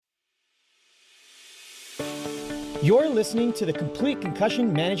You're listening to the Complete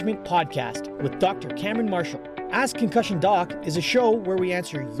Concussion Management Podcast with Dr. Cameron Marshall. Ask Concussion Doc is a show where we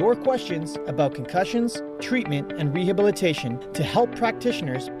answer your questions about concussions, treatment, and rehabilitation to help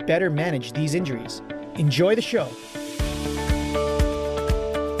practitioners better manage these injuries. Enjoy the show.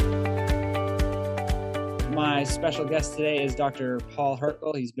 My special guest today is Dr. Paul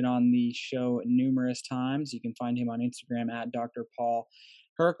Herkel. He's been on the show numerous times. You can find him on Instagram at Dr. Paul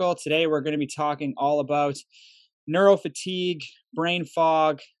Herkel. Today we're going to be talking all about neurofatigue, brain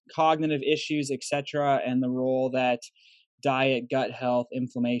fog, cognitive issues, etc., and the role that diet, gut health,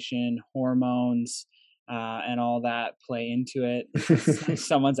 inflammation, hormones, and all that play into it.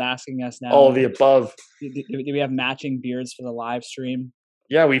 Someone's asking us now. All the above. Do we have matching beards for the live stream?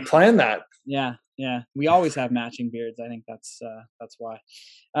 Yeah, we planned that. Yeah. We always have matching beards. I think that's why.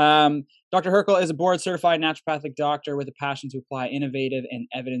 Dr. Herkel is a board-certified naturopathic doctor with a passion to apply innovative and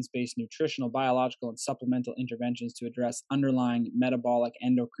evidence-based nutritional, biological, and supplemental interventions to address underlying metabolic,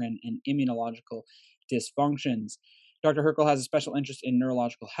 endocrine, and immunological dysfunctions. Dr. Herkel has a special interest in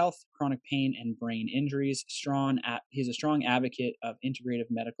neurological health, chronic pain, and brain injuries. He's a strong advocate of integrative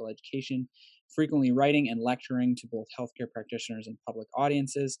medical education, frequently writing and lecturing to both healthcare practitioners and public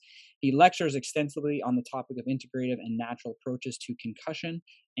audiences. He lectures extensively on the topic of integrative and natural approaches to concussion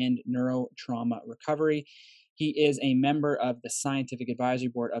and neurotrauma recovery. He is a member of the Scientific Advisory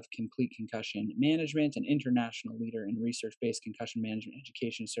Board of Complete Concussion Management, an international leader in research-based concussion management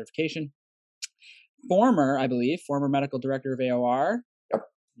education and certification. Former medical director of AOR.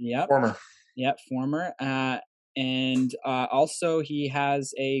 Yep. Former. And also he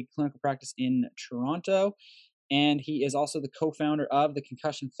has a clinical practice in Toronto, and he is also the co-founder of the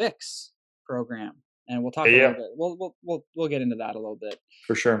Concussion Fix program. And we'll talk a little bit. We'll get into that a little bit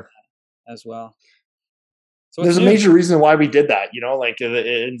for sure as well. So there's a major reason why we did that,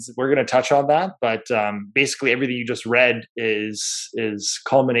 we're going to touch on that, but basically everything you just read is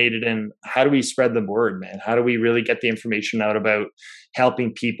culminated in how do we spread the word, man? How do we really get the information out about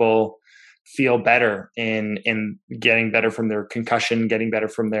helping people feel better in getting better from their concussion, getting better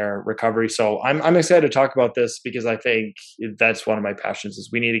from their recovery? So I'm excited to talk about this because I think that's one of my passions is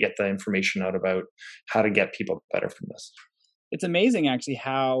we need to get the information out about how to get people better from this. It's amazing actually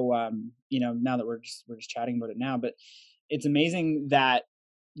how, now that we're just chatting about it now, but it's amazing that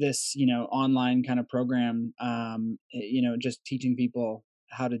this, online kind of program, just teaching people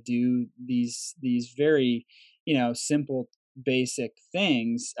how to do these very, simple, basic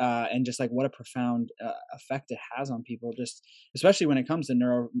things, and just like what a profound effect it has on people, just especially when it comes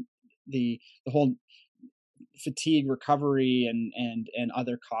to the whole fatigue recovery and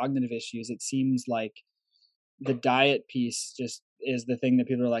other cognitive issues. It seems like the diet piece just is the thing that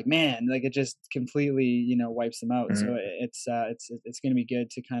people are like, man, like it just completely, wipes them out. Mm-hmm. So it's going to be good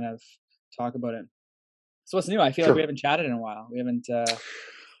to kind of talk about it. So what's new? I feel like we haven't chatted in a while. We haven't,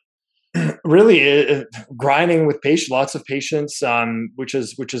 really grinding with lots of patients, which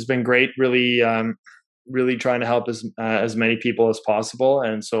has been great. Really, really trying to help as many people as possible.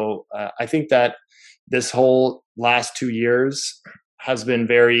 And so I think that this whole last 2 years has been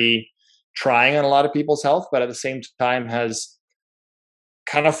very trying on a lot of people's health, but at the same time has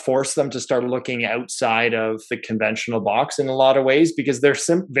kind of forced them to start looking outside of the conventional box in a lot of ways, because they're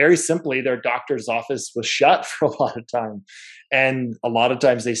very simply their doctor's office was shut for a lot of time. And a lot of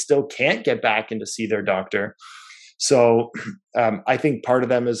times they still can't get back in to see their doctor. So I think part of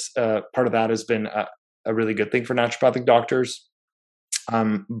that has been a really good thing for naturopathic doctors.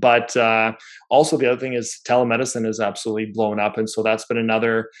 But also the other thing is telemedicine is absolutely blown up. And so that's been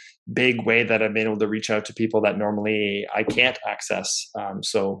another big way that I've been able to reach out to people that normally I can't access.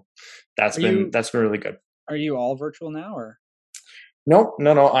 So that's been really good. Are you all virtual now or? No.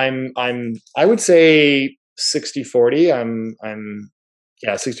 I would say 60-40. I'm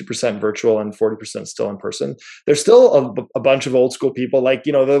 60% virtual and 40% still in person. There's still a bunch of old school people, like,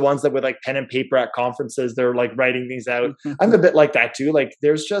 the ones that with like pen and paper at conferences, they're like writing things out. I'm a bit like that too. Like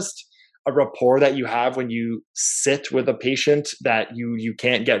there's just a rapport that you have when you sit with a patient that you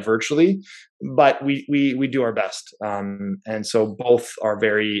can't get virtually, but we do our best. And so both are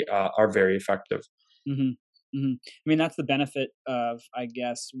very effective. Mm-hmm. Mm-hmm. I mean, that's the benefit of, I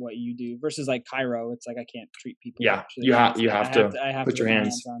guess, what you do versus like Chiro. It's like I can't treat people. Yeah, actually. you have to put your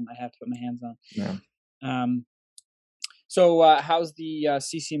hands on. I have to put my hands on. Yeah. So how's the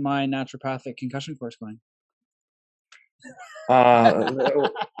CCMI naturopathic concussion course going?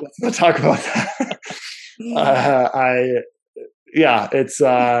 Let's not talk about that. It's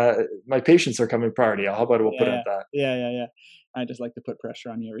my patients are coming priority. How about we'll put it at that? Yeah. I just like to put pressure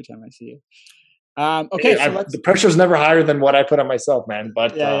on you every time I see you. Okay, the pressure's never higher than what I put on myself, man.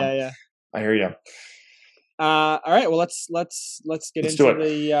 But yeah. I hear you. All right. Well, let's get Let's do into it.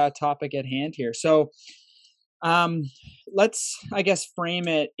 the topic at hand here. So, let's, I guess, frame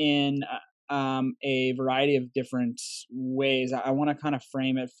it in a variety of different ways. I want to kind of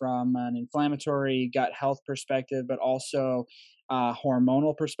frame it from an inflammatory gut health perspective, but also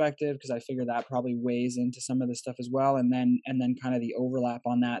hormonal perspective, because I figure that probably weighs into some of this stuff as well, and then kind of the overlap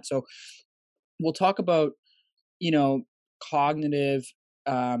on that. So we'll talk about, cognitive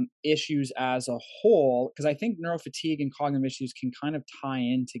issues as a whole, because I think neurofatigue and cognitive issues can kind of tie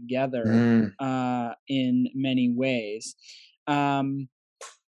in together Mm. in many ways. And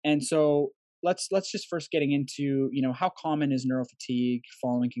so let's just first getting into, how common is neurofatigue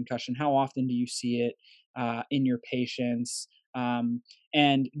following concussion? How often do you see it in your patients?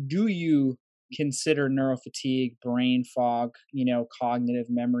 And do you consider neurofatigue, brain fog, cognitive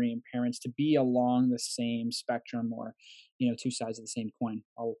memory impairments to be along the same spectrum, or, two sides of the same coin?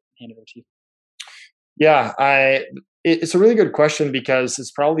 I'll hand it over to you. Yeah, it's a really good question because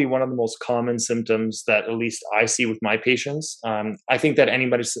it's probably one of the most common symptoms that at least I see with my patients. I think that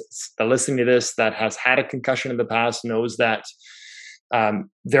anybody that listening to this that has had a concussion in the past knows that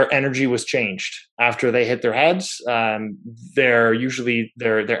their energy was changed after they hit their heads. Their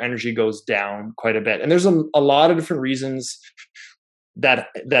energy goes down quite a bit, and there's a lot of different reasons that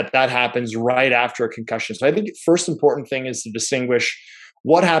happens right after a concussion. So I think the first important thing is to distinguish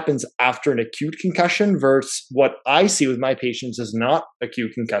what happens after an acute concussion versus what I see with my patients as not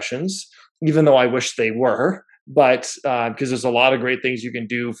acute concussions, even though I wish they were. But because there's a lot of great things you can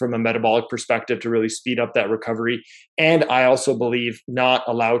do from a metabolic perspective to really speed up that recovery. And I also believe not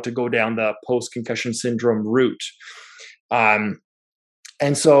allowed to go down the post-concussion syndrome route. And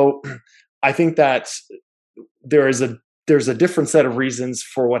so I think that there's a different set of reasons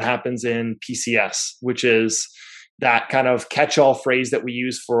for what happens in PCS, which is that kind of catch-all phrase that we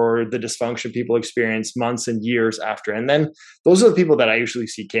use for the dysfunction people experience months and years after. And then those are the people that I usually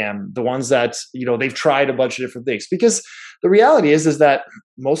see, Cam, the ones that, they've tried a bunch of different things. Because the reality is that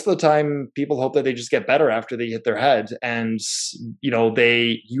most of the time people hope that they just get better after they hit their head. And,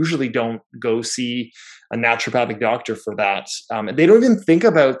 they usually don't go see a naturopathic doctor for that. They don't even think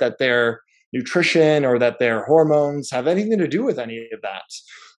about that their nutrition or that their hormones have anything to do with any of that,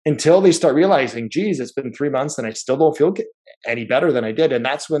 until they start realizing, geez, it's been 3 months and I still don't feel any better than I did. And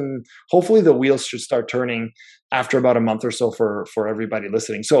that's when hopefully the wheels should start turning after about a month or so for everybody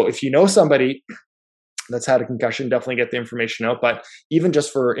listening. So if you know somebody that's had a concussion, definitely get the information out. But even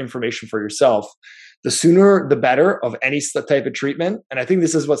just for information for yourself, the sooner the better of any type of treatment. And I think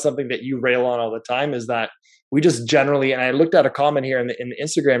this is something that you rail on all the time, is that we just generally, and I looked at a comment here in the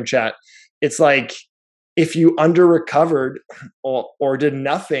Instagram chat, it's like, if you under recovered or did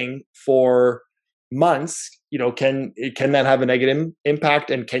nothing for months, can that have a negative impact,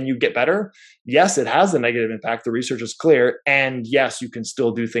 and can you get better? Yes, it has a negative impact. The research is clear, and yes, you can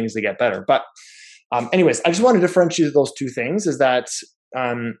still do things to get better. But anyways, I just want to differentiate those two things. Is that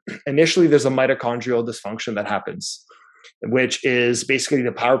initially there's a mitochondrial dysfunction that happens, which is basically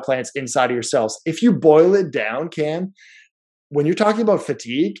the power plants inside of your cells. If you boil it down, Cam, when you're talking about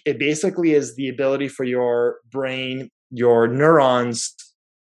fatigue, it basically is the ability for your brain, your neurons,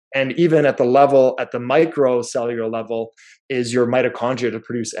 and even at the microcellular level, is your mitochondria to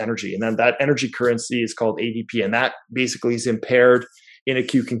produce energy. And then that energy currency is called ADP. And that basically is impaired in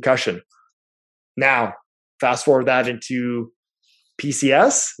acute concussion. Now, fast forward that into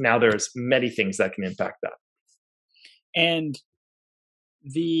PCS. Now there's many things that can impact that. And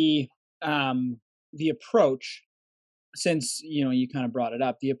the approach, since you kind of brought it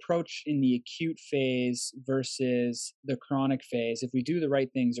up, the approach in the acute phase versus the chronic phase, if we do the right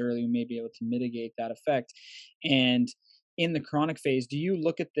things early, we may be able to mitigate that effect. And in the chronic phase, do you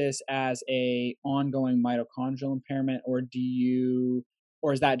look at this as a ongoing mitochondrial impairment, or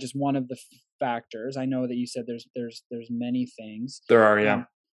is that just one of the factors? I know that you said there's many things. There are, yeah.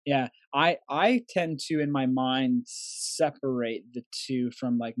 Yeah, I tend to, in my mind, separate the two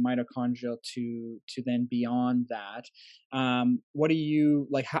from like mitochondrial to then beyond that. What do you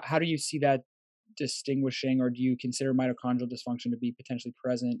like? How do you see that distinguishing, or do you consider mitochondrial dysfunction to be potentially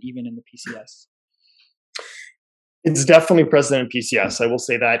present even in the PCS? It's definitely present in PCS. I will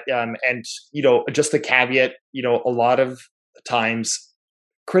say that. And just a caveat, a lot of times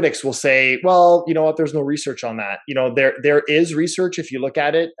critics will say, well, you know what, there's no research on that. There is research if you look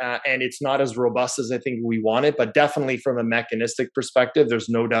at it, and it's not as robust as I think we want it, but definitely from a mechanistic perspective, there's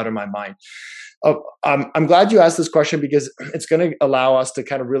no doubt in my mind. I'm glad you asked this question, because it's going to allow us to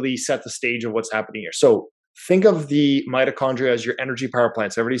kind of really set the stage of what's happening here. So think of the mitochondria as your energy power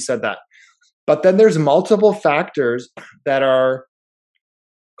plants. I already said that. But then there's multiple factors that are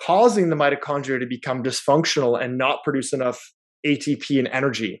causing the mitochondria to become dysfunctional and not produce enough ATP and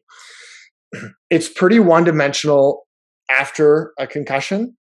energy. It's pretty one-dimensional after a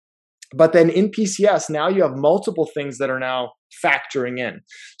concussion. But then in PCS, now you have multiple things that are now factoring in.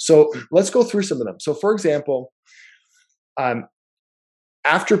 So let's go through some of them. So for example,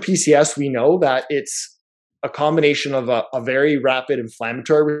 after PCS, we know that it's a combination of a very rapid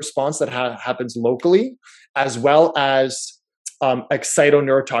inflammatory response that happens locally, as well as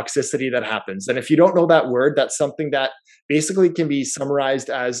excitoneurotoxicity that happens. And if you don't know that word, that's something that basically can be summarized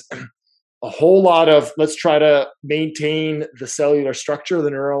as a whole lot of, let's try to maintain the cellular structure,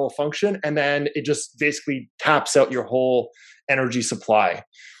 the neuronal function, and then it just basically taps out your whole energy supply.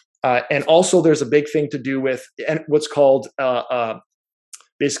 And also there's a big thing to do with what's called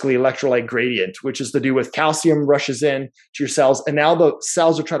basically electrolyte gradient, which is to do with calcium rushes in to your cells. And now the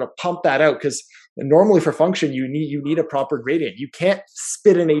cells are trying to pump that out, because normally for function, you need a proper gradient. You can't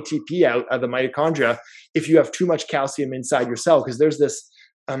spit an ATP out of the mitochondria if you have too much calcium inside your cell, because there's this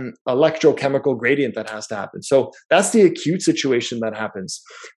electrochemical gradient that has to happen. So that's the acute situation that happens.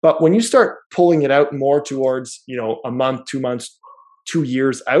 But when you start pulling it out more towards, a month, 2 months, 2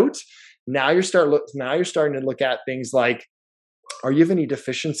 years out, now you're starting to look at things like, are you have any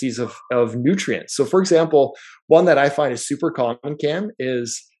deficiencies of nutrients? So for example, one that I find is super common, Cam,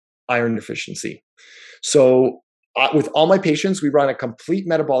 is iron deficiency. So with all my patients, we run a complete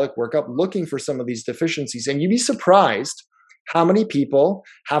metabolic workup looking for some of these deficiencies. And you'd be surprised how many people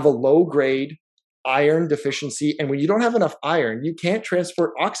have a low grade iron deficiency. And when you don't have enough iron, you can't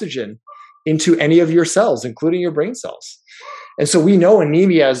transport oxygen into any of your cells, including your brain cells. And so we know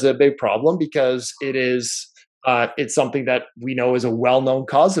anemia is a big problem, because it's something that we know is a well-known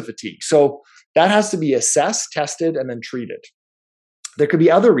cause of fatigue. So that has to be assessed, tested, and then treated. There could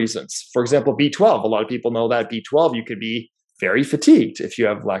be other reasons. For example, B12. A lot of people know that B12, you could be very fatigued if you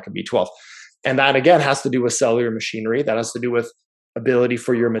have lack of B12. And that, again, has to do with cellular machinery. That has to do with ability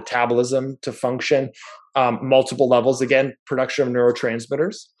for your metabolism to function, multiple levels, again, production of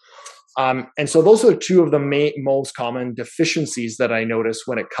neurotransmitters. And so those are two of the most common deficiencies that I notice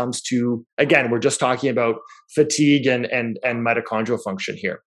when it comes to, again, we're just talking about fatigue and mitochondrial function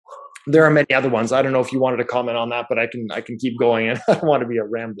here. There are many other ones. I don't know if you wanted to comment on that, but I can keep going, and I don't want to be a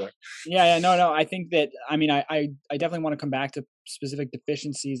rambler. Yeah, no. I think that, I definitely want to come back to specific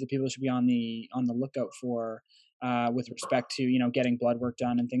deficiencies that people should be on the lookout for, with respect to, getting blood work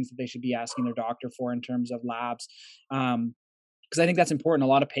done and things that they should be asking their doctor for in terms of labs. Because I think that's important.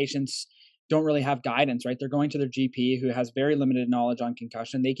 A lot of patients don't really have guidance, right? They're going to their GP, who has very limited knowledge on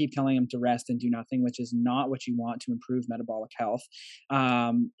concussion. They keep telling them to rest and do nothing, which is not what you want to improve metabolic health.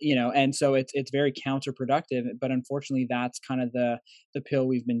 And so it's very counterproductive. But unfortunately, that's kind of the pill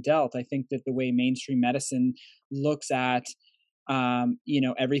we've been dealt. I think that the way mainstream medicine looks at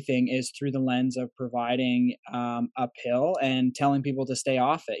everything is through the lens of providing a pill and telling people to stay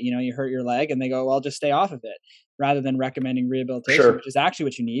off it. You hurt your leg and they go, well, just stay off of it, rather than recommending rehabilitation, Sure. Which is actually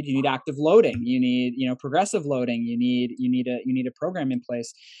what you need. You need active loading. You need, progressive loading. You need a program in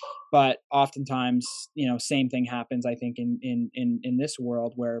place. But oftentimes, same thing happens, I think, in this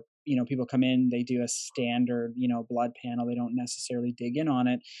world where, people come in, they do a standard, blood panel. They don't necessarily dig in on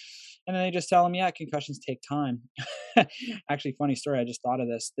it. And then they just tell them, yeah, concussions take time. Actually, funny story. I just thought of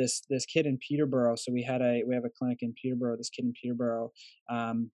this. This kid in Peterborough. So we have a clinic in Peterborough. This kid in Peterborough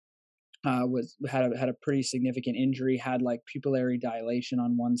had a pretty significant injury, had like pupillary dilation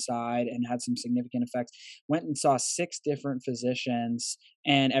on one side, and had some significant effects. Went and saw 6 different physicians,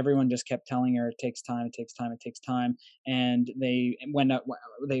 and everyone just kept telling her, it takes time, it takes time, it takes time. And they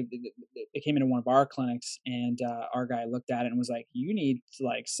came into one of our clinics, and our guy looked at it and was like, you need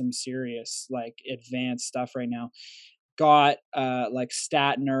like some serious, like advanced stuff right now. Got like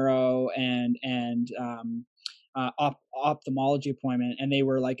stat neuro and ophthalmology appointment, and they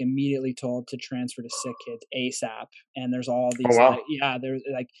were like immediately told to transfer to sick kids ASAP. And there's all these, wow. There's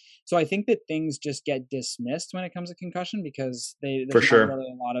like, so I think that things just get dismissed when it comes to concussion, because there's For sure. not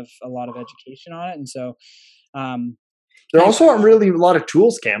really a lot of education on it. And so there also aren't really a lot of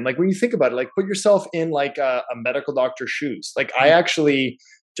tools, Cam. Like when you think about it, like put yourself in like a medical doctor's shoes. Like I actually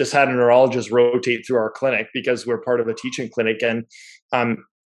just had a neurologist rotate through our clinic because we're part of a teaching clinic, and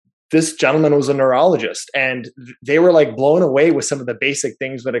this gentleman was a neurologist, and they were like blown away with some of the basic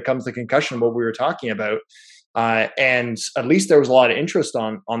things when it comes to concussion, what we were talking about. And at least there was a lot of interest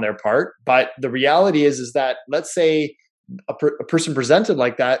on their part. But the reality is that, let's say a person presented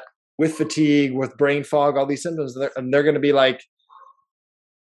like that with fatigue, with brain fog, all these symptoms, and they're going to be like,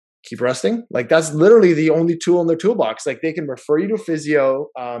 keep resting. Like that's literally the only tool in their toolbox. Like they can refer you to physio,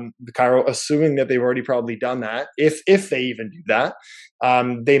 the chiro, assuming that they've already probably done that. If they even do that,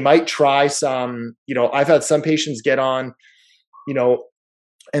 they might try some. I've had some patients get on,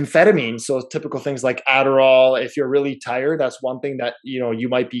 amphetamine. So typical things like Adderall. If you're really tired, that's one thing that you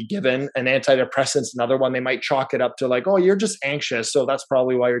might be given. An antidepressant's another one. They might chalk it up to like, oh, you're just anxious, so that's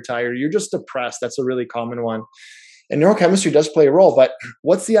probably why you're tired. You're just depressed. That's a really common one. And neurochemistry does play a role, but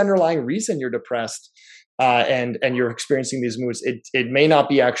what's the underlying reason you're depressed and you're experiencing these moods? It may not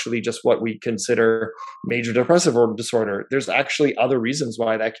be actually just what we consider major depressive disorder. There's actually other reasons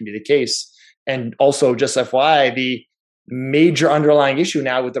why that can be the case. And also, just FYI, the major underlying issue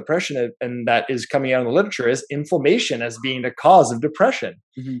now with depression, and that is coming out in the literature, is inflammation as being the cause of depression.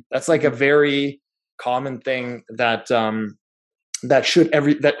 Mm-hmm. That's like a very common thing that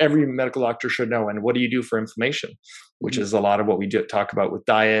every medical doctor should know. And what do you do for inflammation, which is a lot of what we do talk about with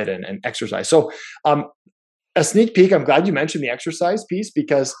diet and exercise. So a sneak peek, I'm glad you mentioned the exercise piece,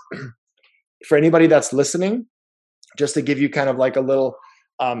 because for anybody that's listening, just to give you kind of like a little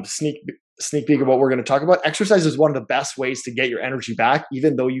sneak peek of what we're going to talk about, exercise is one of the best ways to get your energy back,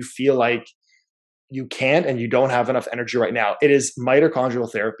 even though you feel like you can't and you don't have enough energy right now. It is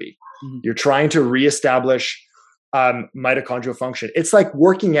mitochondrial therapy. Mm-hmm. You're trying to reestablish mitochondrial function. It's like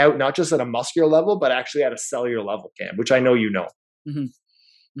working out, not just at a muscular level, but actually at a cellular level, Cam, which I know you know. Mm-hmm.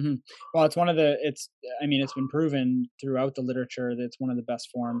 Mm-hmm. Well, it's been proven throughout the literature that it's one of the best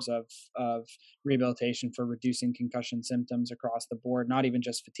forms of rehabilitation for reducing concussion symptoms across the board, not even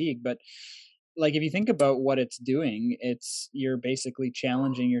just fatigue, but like if you think about what it's doing, you're basically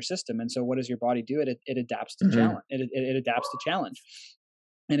challenging your system. And so what does your body do? It adapts to challenge. It adapts to challenge,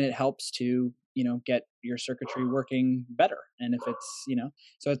 and it helps to get your circuitry working better. And if it's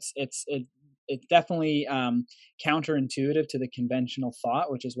so it's definitely counterintuitive to the conventional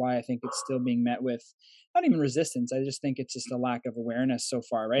thought, which is why I think it's still being met with not even resistance. I just think it's just a lack of awareness so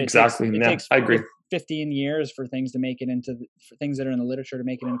far, right? Exactly. It takes I agree. 15 years for things to make it for things that are in the literature to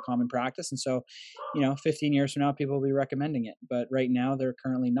make it into common practice. And so, 15 years from now, people will be recommending it, but right now they're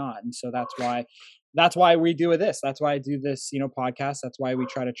currently not. And so that's why we do this. That's why I do this, podcast. That's why we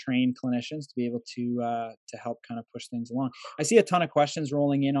try to train clinicians to be able to help kind of push things along. I see a ton of questions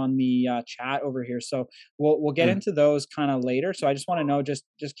rolling in on the chat over here, so we'll get into those kind of later. So I just want to know, just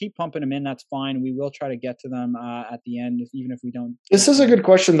keep pumping them in. That's fine. We will try to get to them at the end, even if we don't. This is a good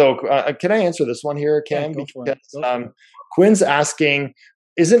question, though. Can I answer this one here, Cam? Yeah, because Quinn's asking,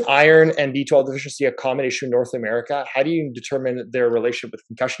 isn't iron and B12 deficiency a common issue in North America? How do you determine their relationship with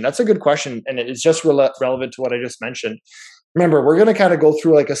concussion? That's a good question, and it's just relevant to what I just mentioned. Remember, we're going to kind of go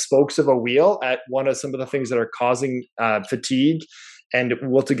through like a spokes of a wheel at some of the things that are causing fatigue, and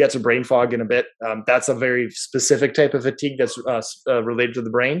we'll to get to brain fog in a bit. That's a very specific type of fatigue that's related to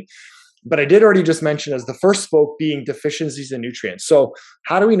the brain. But I did already just mention as the first spoke being deficiencies in nutrients. So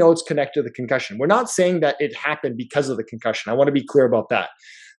how do we know it's connected to the concussion? We're not saying that it happened because of the concussion. I want to be clear about that.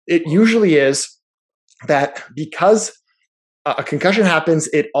 It usually is that because a concussion happens,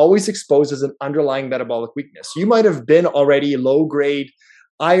 it always exposes an underlying metabolic weakness. You might have been already low-grade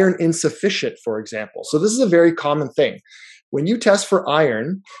iron insufficient, for example. So this is a very common thing. When you test for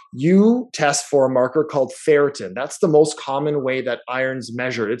iron, you test for a marker called ferritin. That's the most common way that iron's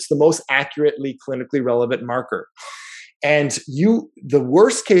measured. It's the most accurately clinically relevant marker. And the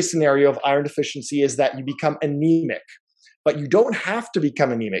worst case scenario of iron deficiency is that you become anemic. But you don't have to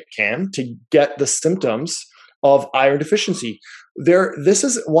become anemic, Cam, to get the symptoms of iron deficiency. This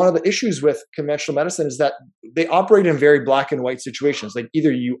is one of the issues with conventional medicine, is that they operate in very black and white situations. Like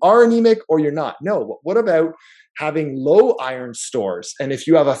either you are anemic or you're not. No, what about having low iron stores? And if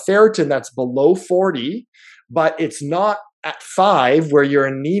you have a ferritin that's below 40, but it's not at 5, where your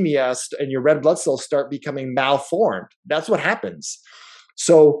anemia and your red blood cells start becoming malformed, that's what happens.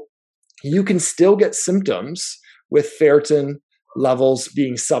 So you can still get symptoms with ferritin levels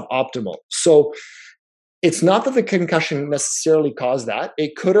being suboptimal. So it's not that the concussion necessarily caused that.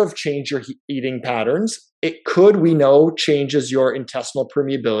 It could have changed your eating patterns. It could, we know, changes your intestinal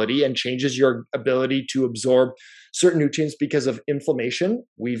permeability and changes your ability to absorb certain nutrients because of inflammation.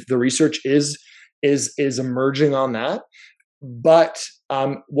 The research is emerging on that. But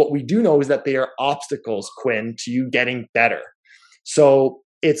what we do know is that they are obstacles, Quinn, to you getting better. So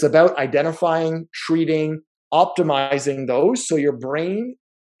it's about identifying, treating, optimizing those, so your brain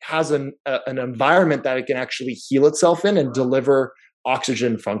has an environment that it can actually heal itself in and deliver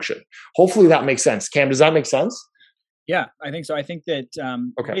oxygen function. Hopefully that makes sense. Cam, does that make sense? Yeah, I think so. I think that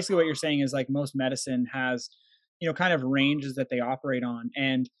basically what you're saying is like most medicine has, kind of ranges that they operate on.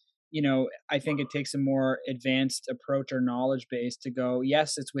 And I think it takes a more advanced approach or knowledge base to go,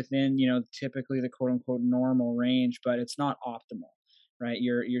 yes, it's within, typically the quote unquote normal range, but it's not optimal, right?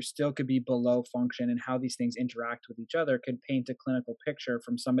 You're still could be below function, and how these things interact with each other could paint a clinical picture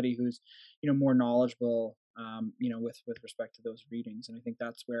from somebody who's, more knowledgeable, with respect to those readings. And I think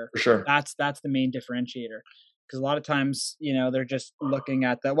that's where For sure. that's the main differentiator. Because a lot of times, they're just looking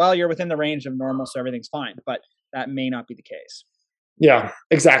at that, well, you're within the range of normal, so everything's fine. But that may not be the case. Yeah,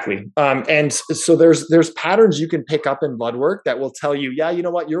 exactly. And so there's patterns you can pick up in blood work that will tell you, yeah, you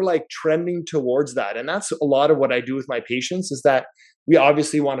know what, you're like trending towards that. And that's a lot of what I do with my patients, is that we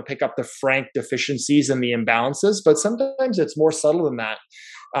obviously want to pick up the frank deficiencies and the imbalances, but sometimes it's more subtle than that.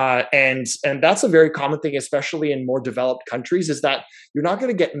 And that's a very common thing, especially in more developed countries, is that you're not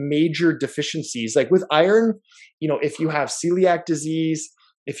going to get major deficiencies. Like with iron, if you have celiac disease,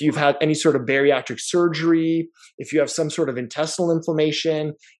 if you've had any sort of bariatric surgery, if you have some sort of intestinal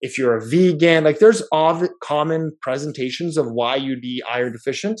inflammation, if you're a vegan, like there's common presentations of why you'd be iron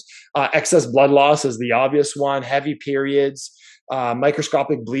deficient. Excess blood loss is the obvious one, heavy periods,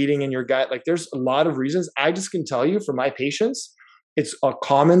 microscopic bleeding in your gut. Like there's a lot of reasons. I just can tell you for my patients, it's a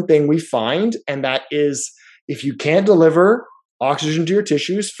common thing we find. And that is, if you can't deliver oxygen to your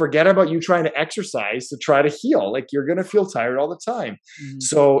tissues, forget about you trying to exercise to try to heal. Like you're going to feel tired all the time. Mm-hmm.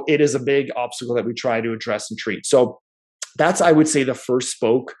 So it is a big obstacle that we try to address and treat. So that's, I would say, the first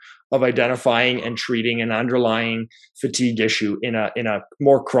spoke of identifying and treating an underlying fatigue issue in a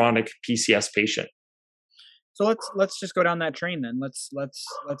more chronic PCS patient. So let's just go down that train then. Let's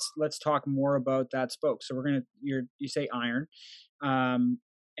talk more about that spoke. So you say iron.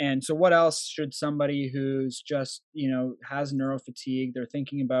 And so what else should somebody who's just, has neurofatigue, they're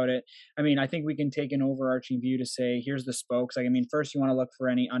thinking about it. I mean, I think we can take an overarching view to say, here's the spokes. Like, I mean, first you want to look for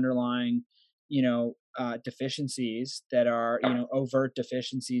any underlying, deficiencies that are, overt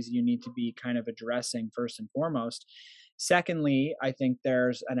deficiencies you need to be kind of addressing first and foremost. Secondly, I think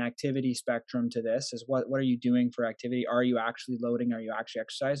there's an activity spectrum to this. Is what are you doing for activity? Are you actually loading? Are you actually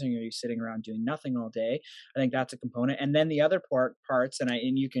exercising? Are you sitting around doing nothing all day? I think that's a component. And then the other parts, and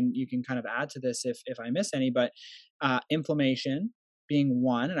you can kind of add to this if I miss any, but inflammation being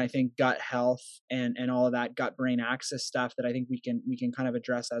one, and I think gut health and all of that gut brain axis stuff that I think we can kind of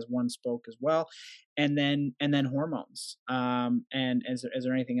address as one spoke as well, and then hormones. And is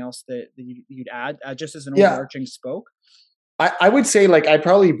there anything else that you'd add just as an overarching spoke? I would say, like, I'd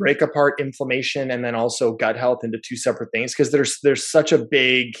probably break apart inflammation and then also gut health into two separate things, because there's such a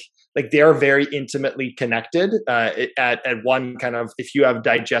big, like, they are very intimately connected. At one kind of, if you have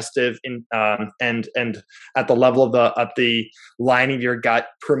digestive and at the level of the lining of your gut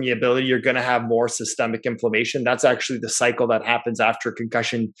permeability, you're going to have more systemic inflammation. That's actually the cycle that happens after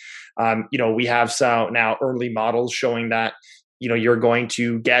concussion. We have now early models showing that you're going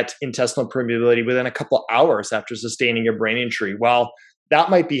to get intestinal permeability within a couple hours after sustaining your brain injury. Well,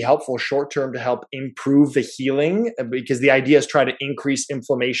 that might be helpful short term to help improve the healing, because the idea is try to increase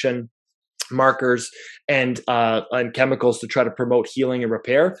inflammation markers and chemicals to try to promote healing and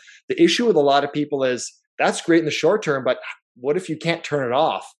repair. The issue with a lot of people is that's great in the short term, but what if you can't turn it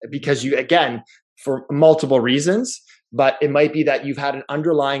off? Because you, again, for multiple reasons, but it might be that you've had an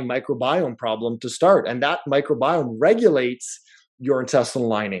underlying microbiome problem to start, and that microbiome regulates your intestinal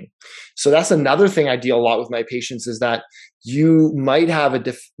lining. So that's another thing I deal a lot with my patients, is that you might have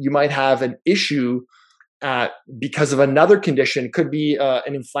an issue because of another condition. Could be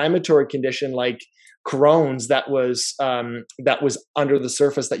an inflammatory condition like Crohn's that was under the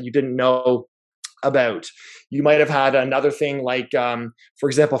surface that you didn't know about. You might have had another thing like, for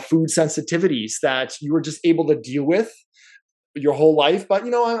example, food sensitivities that you were just able to deal with your whole life. But,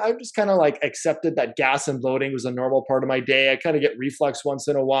 I just kind of like accepted that gas and bloating was a normal part of my day. I kind of get reflux once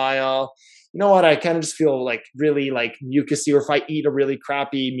in a while. You know what? I kind of just feel like really like mucusy, or if I eat a really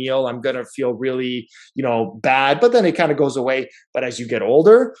crappy meal, I'm going to feel really, bad, but then it kind of goes away. But as you get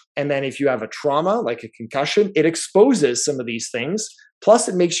older, and then if you have a trauma, like a concussion, it exposes some of these things. Plus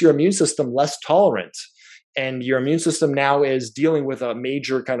it makes your immune system less tolerant. And your immune system now is dealing with a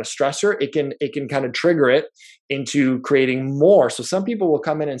major kind of stressor. It can kind of trigger it into creating more. So some people will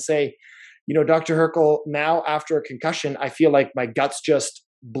come in and say, Dr. Herkel, now after a concussion, I feel like my gut's just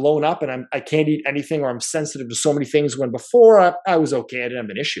blown up and I can't eat anything, or I'm sensitive to so many things, when before I was okay. I didn't have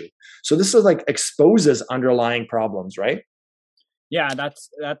an issue. So this is like exposes underlying problems, right? Yeah, that's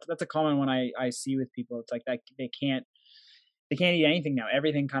a common one I see with people. It's like that they can't eat anything now.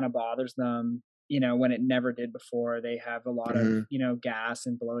 Everything kind of bothers them. when it never did before. They have a lot of, gas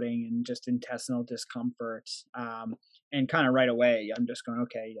and bloating and just intestinal discomfort. And kind of right away, I'm just going,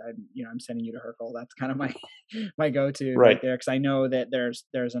 okay, I'm sending you to Hercule. That's kind of my go-to right there. Cause I know that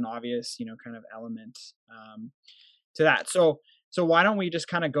there's an obvious, kind of element, to that. So why don't we just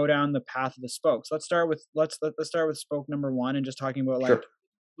kind of go down the path of the spokes? Let's start with spoke number 1 and just talking about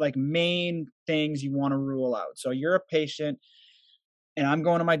like main things you want to rule out. So you're a patient and I'm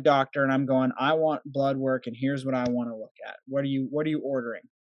going to my doctor and I'm going, I want blood work and here's what I want to look at. What are you ordering?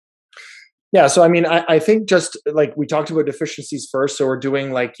 Yeah. So, I mean, I think just like we talked about deficiencies first. So we're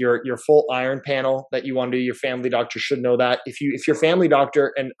doing like your full iron panel that you want to do. Your family doctor should know that. If your family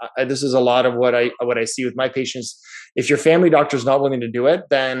doctor, and this is a lot of what I see with my patients, if your family doctor is not willing to do it,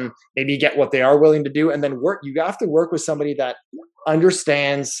 then maybe get what they are willing to do. And then you have to work with somebody that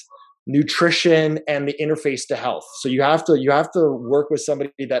understands nutrition and the interface to health. So you have to work with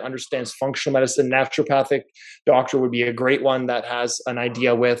somebody that understands functional medicine. Naturopathic doctor would be a great one that has an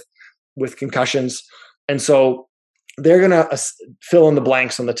idea with concussions. And so they're going to fill in the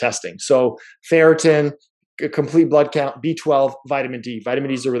blanks on the testing. So ferritin, complete blood count, B12, vitamin D. Vitamin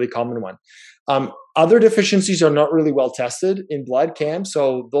D is a really common one. Other deficiencies are not really well tested in blood, Cam.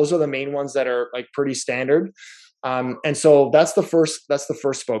 So those are the main ones that are like pretty standard. And so that's the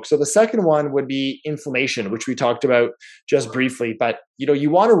first spoke. So the second one would be inflammation, which we talked about just briefly, but you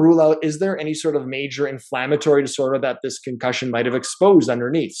want to rule out, is there any sort of major inflammatory disorder that this concussion might have exposed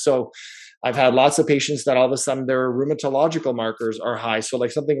underneath? So I've had lots of patients that all of a sudden their rheumatological markers are high. So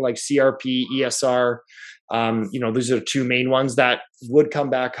like something like CRP, ESR, these are the two main ones that would come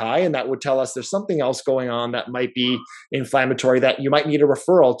back high, and that would tell us there's something else going on that might be inflammatory that you might need a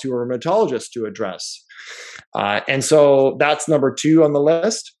referral to a rheumatologist to address. And so that's number 2 on the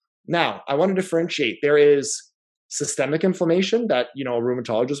list. Now, I want to differentiate. There is systemic inflammation that, a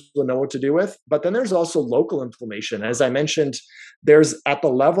rheumatologist will know what to do with, but then there's also local inflammation. As I mentioned, there's at the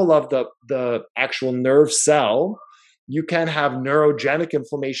level of the actual nerve cell, you can have neurogenic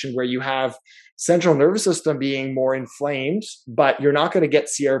inflammation where you have central nervous system being more inflamed, but you're not going to get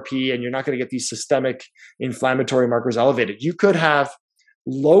CRP and you're not going to get these systemic inflammatory markers elevated. You could have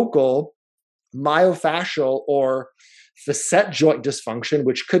local myofascial or facet joint dysfunction,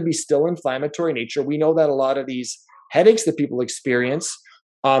 which could be still inflammatory in nature. We know that a lot of these headaches that people experience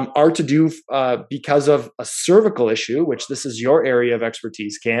are to do because of a cervical issue, which this is your area of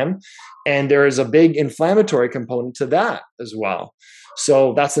expertise, Cam. And there is a big inflammatory component to that as well.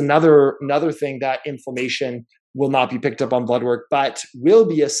 So that's another thing, that inflammation will not be picked up on blood work, but will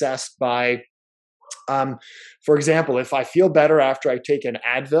be assessed by, for example, if I feel better after I take an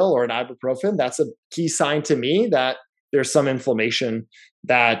Advil or an ibuprofen, that's a key sign to me that there's some inflammation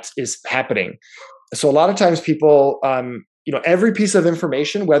that is happening. So a lot of times people, every piece of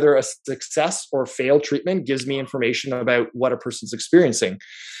information, whether a success or failed treatment, gives me information about what a person's experiencing.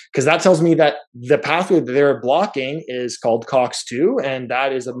 Because that tells me that the pathway that they're blocking is called COX-2, and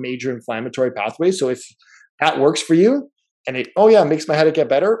that is a major inflammatory pathway. So if that works for you, and it makes my headache get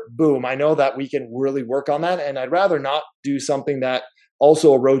better, boom, I know that we can really work on that. And I'd rather not do something that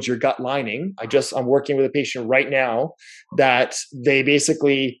also erodes your gut lining. I'm working with a patient right now that they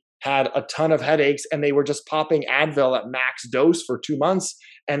basically had a ton of headaches and they were just popping Advil at max dose for 2 months.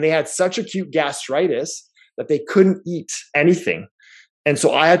 And they had such acute gastritis that they couldn't eat anything. And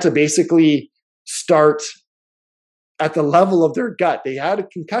so I had to basically start at the level of their gut. They had a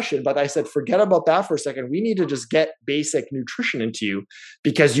concussion, but I said, forget about that for a second. We need to just get basic nutrition into you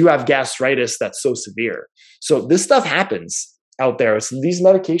because you have gastritis that's so severe. So this stuff happens out there. So these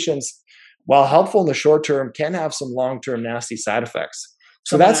medications, while helpful in the short term, can have some long-term nasty side effects.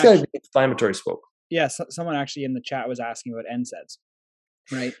 So that's going to be inflammatory spoke. Yeah. Someone actually in the chat was asking about NSAIDs,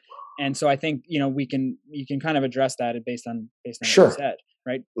 right? And so I think, you can kind of address that based on sure. What you said.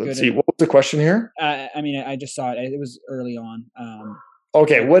 Right. Let's see. What was the question here? I just saw it. It was early on.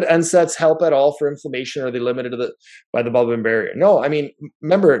 Okay. Would NSAIDs help at all for inflammation? Or are they limited by the blood-brain barrier? No. I mean,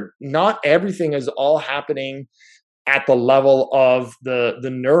 remember, not everything is all happening at the level of the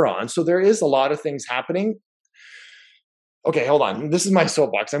neuron. So there is a lot of things happening. Okay, hold on. This is my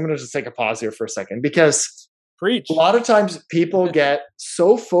soapbox. I'm going to just take a pause here for a second because Preach. A lot of times people get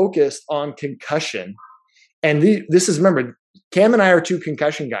so focused on concussion. And this is, remember, Cam and I are 2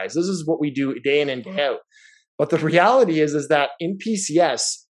 concussion guys. This is what we do day in and day out. But the reality is that in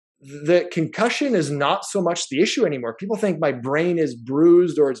PCS, the concussion is not so much the issue anymore. People think my brain is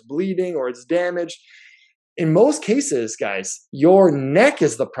bruised or it's bleeding or it's damaged. In most cases, guys, your neck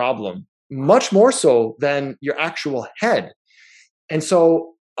is the problem, much more so than your actual head. And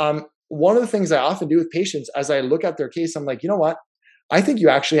so one of the things I often do with patients as I look at their case, I'm like, you know what? I think you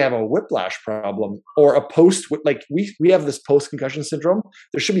actually have a whiplash problem or a like we have this post-concussion syndrome.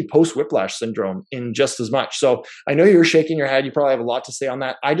 There should be post-whiplash syndrome in just as much. So I know you're shaking your head. You probably have a lot to say on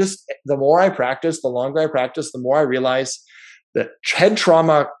that. The more I practice, the longer I practice, the more I realize that head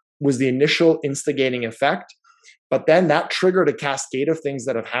trauma was the initial instigating effect, but then that triggered a cascade of things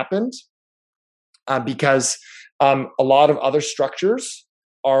that have happened because a lot of other structures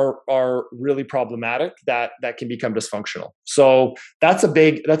are really problematic that can become dysfunctional. So that's a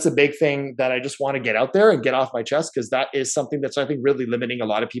big thing that I just want to get out there and get off my chest, because that is something that's, I think, really limiting a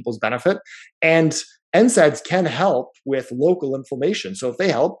lot of people's benefit. And NSAIDs can help with local inflammation. So if they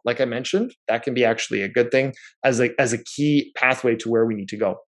help, like I mentioned, that can be actually a good thing as a key pathway to where we need to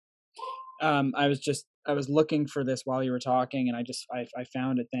go. I was looking for this while you were talking, and I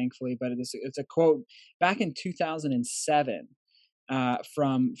found it, thankfully. But it's a quote back in 2007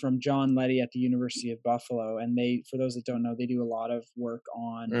 from John Letty at the University of Buffalo, and for those that don't know, they do a lot of work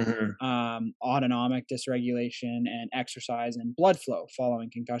on autonomic dysregulation and exercise and blood flow following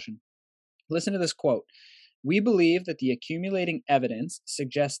concussion. Listen to this quote: "We believe that the accumulating evidence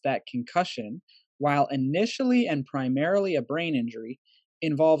suggests that concussion, while initially and primarily a brain injury,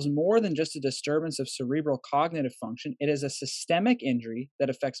 involves more than just a disturbance of cerebral cognitive function. It is a systemic injury that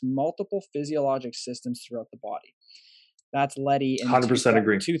affects multiple physiologic systems throughout the body." That's Letty in 100%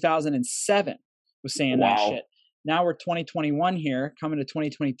 agree. 2007 was saying that shit. Now we're 2021 here, coming to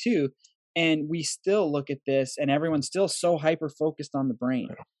 2022, and we still look at this, and everyone's still so hyper focused on the brain,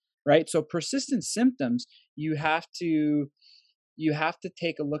 right? So persistent symptoms, you have to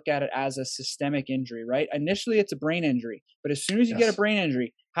take a look at it as a systemic injury, right? Initially, it's a brain injury, but as soon as you get a brain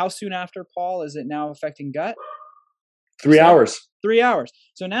injury, how soon after, Paul, is it now affecting gut? 3 hours. 3 hours.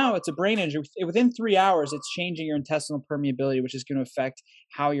 So now it's a brain injury. Within 3 hours, it's changing your intestinal permeability, which is going to affect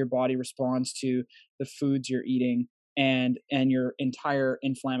how your body responds to the foods you're eating and your entire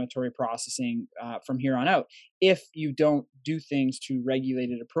inflammatory processing from here on out. If you don't do things to regulate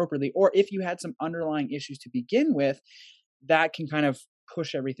it appropriately, or if you had some underlying issues to begin with, that can kind of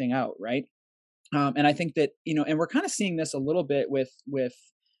push everything out, right? And I think that, and we're kind of seeing this a little bit with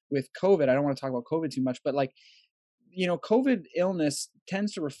COVID. I don't want to talk about COVID too much, but COVID illness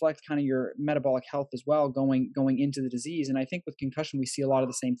tends to reflect kind of your metabolic health as well, going into the disease. And I think with concussion, we see a lot of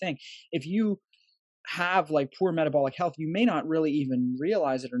the same thing. If you have like poor metabolic health, you may not really even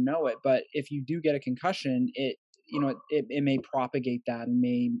realize it or know it, but if you do get a concussion, it may propagate that and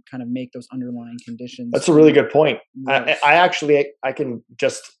may kind of make those underlying conditions. That's a really good point. I can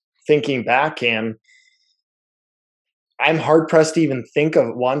just thinking back, and I'm hard pressed to even think of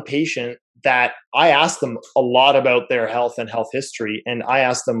one patient that I asked them a lot about their health and health history. And I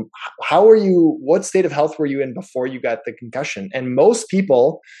asked them, what state of health were you in before you got the concussion? And most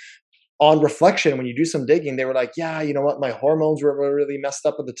people, on reflection, when you do some digging, they were like, yeah, you know what? My hormones were really messed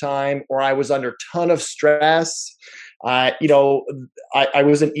up at the time, or I was under a ton of stress. I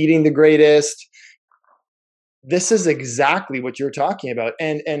wasn't eating the greatest. This is exactly what you're talking about.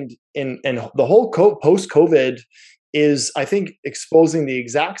 And the whole post-COVID is, I think, exposing the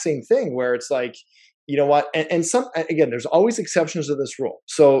exact same thing, where it's like, you know what? And again, there's always exceptions to this rule.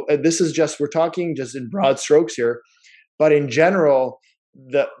 So we're talking just in broad strokes here, but in general,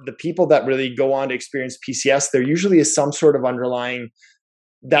 the people that really go on to experience PCS, there usually is some sort of underlying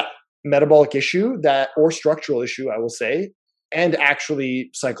that metabolic issue or structural issue, I will say, and actually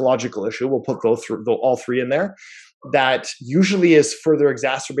psychological issue. We'll put all three in there, that usually is further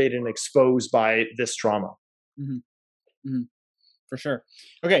exacerbated and exposed by this trauma. Mm-hmm. Mm-hmm. For sure.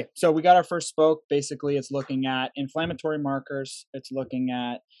 Okay, so we got our first spoke. Basically, it's looking at inflammatory markers. It's looking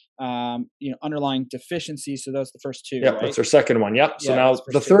at underlying deficiencies. So those the first two. Yeah, right? That's our second one. Yep. So now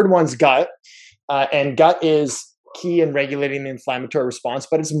the third one's gut, and gut is key in regulating the inflammatory response,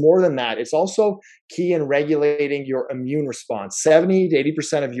 but it's more than that. It's also key in regulating your immune response. 70 to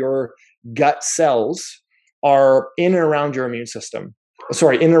 80% of your gut cells are in and around your immune system.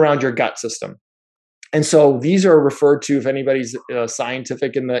 In and around your gut system. And so these are referred to, if anybody's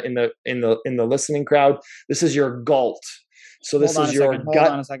scientific in the listening crowd, this is your GALT. So this is your gut. Hold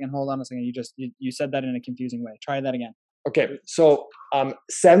on a second. You said that in a confusing way. Try that again. Okay. So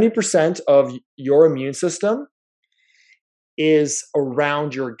 70% of your immune system is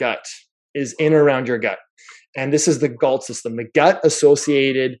around your gut, is in and around your gut. And this is the GALT system, the gut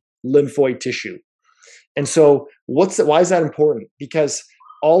associated lymphoid tissue. And so why is that important? Because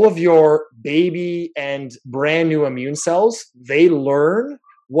all of your baby and brand new immune cells, they learn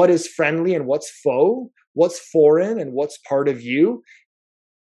what is friendly and what's foe, what's foreign and what's part of you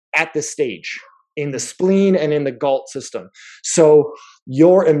at this stage in the spleen and in the GALT system. So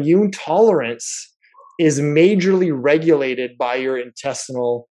your immune tolerance is majorly regulated by your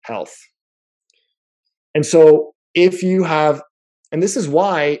intestinal health. And so if you have, and this is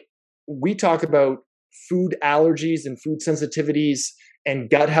why we talk about food allergies and food sensitivities and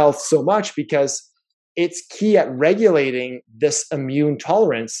gut health so much, because it's key at regulating this immune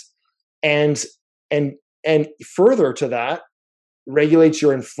tolerance, and further to that, regulates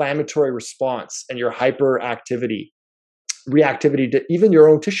your inflammatory response and your hyperactivity, reactivity to even your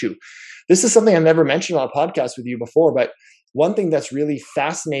own tissue. This is something I've never mentioned on a podcast with you before, but one thing that's really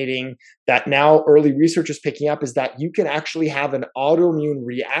fascinating that now early research is picking up is that you can actually have an autoimmune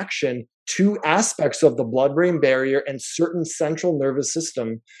reaction to aspects of the blood-brain barrier and certain central nervous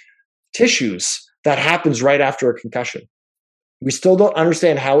system tissues that happens right after a concussion. We still don't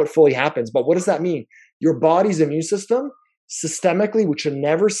understand how it fully happens, but what does that mean? Your body's immune system, systemically, which you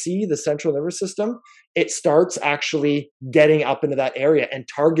never see the central nervous system, it starts actually getting up into that area and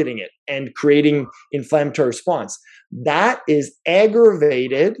targeting it and creating inflammatory response. That is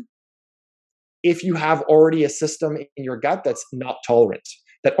aggravated if you have already a system in your gut that's not tolerant,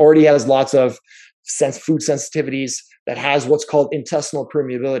 that already has lots of food sensitivities, that has what's called intestinal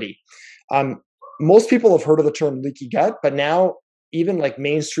permeability. Most people have heard of the term leaky gut, but now even like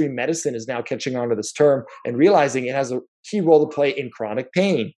mainstream medicine is now catching on to this term and realizing it has a key role to play in chronic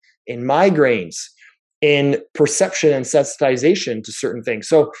pain, in migraines, in perception and sensitization to certain things.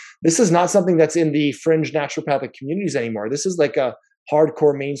 So this is not something that's in the fringe naturopathic communities anymore. This is like a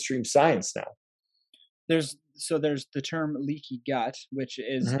hardcore mainstream science now. There's the term leaky gut, which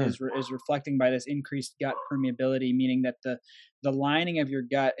is reflecting by this increased gut permeability, meaning that the lining of your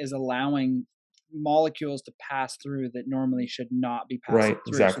gut is allowing molecules to pass through that normally should not be passing through.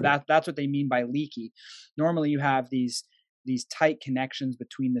 Exactly. So that's what they mean by leaky. Normally you have these tight connections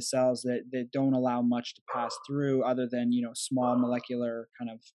between the cells that don't allow much to pass through other than, small molecular kind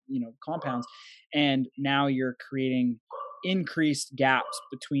of, compounds. And now you're creating increased gaps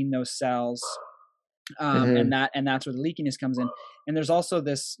between those cells. And that's where the leakiness comes in. And there's also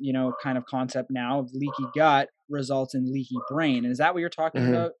this, kind of concept now of leaky gut results in leaky brain. And is that what you're talking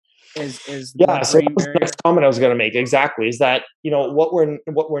about? Is yeah. So that's the next comment I was going to make. Exactly. Is that, what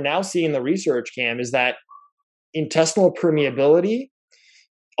we're now seeing in the research, Cam, is that intestinal permeability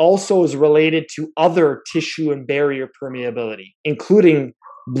also is related to other tissue and barrier permeability, including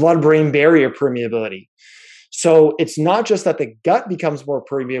blood-brain barrier permeability. So it's not just that the gut becomes more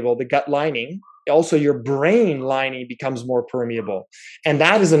permeable, the gut lining, also your brain lining becomes more permeable. And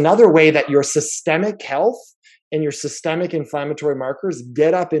that is another way that your systemic health and your systemic inflammatory markers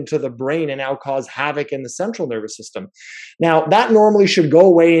get up into the brain and now cause havoc in the central nervous system. Now, that normally should go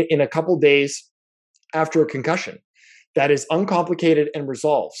away in a couple days after a concussion. That is uncomplicated and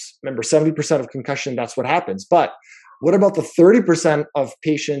resolves. Remember, 70% of concussion, that's what happens. But what about the 30% of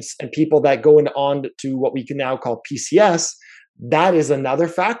patients and people that go on to what we can now call PCS? That is another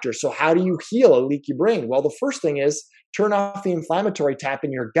factor. So how do you heal a leaky brain? Well, the first thing is turn off the inflammatory tap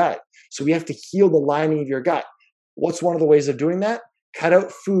in your gut. So we have to heal the lining of your gut. What's one of the ways of doing that? Cut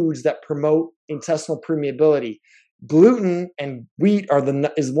out foods that promote intestinal permeability. Gluten and wheat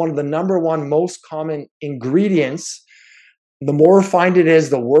is one of the number one most common ingredients. The more refined it is,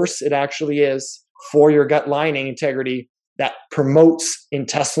 the worse it actually is for your gut lining integrity that promotes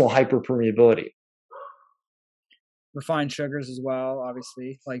intestinal hyperpermeability. Refined sugars as well,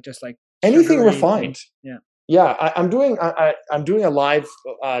 obviously, just like anything refined. Yeah, I'm doing a live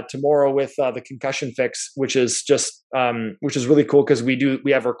tomorrow with the Concussion Fix, which is really cool because we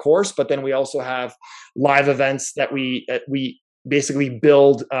have our course, but then we also have live events that we basically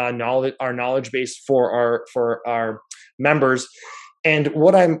build our knowledge base for our members. And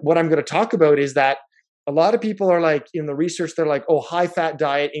what I'm going to talk about is that a lot of people are like, in the research, they're like, oh, high fat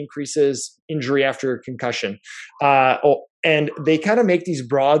diet increases injury after a concussion. And they kind of make these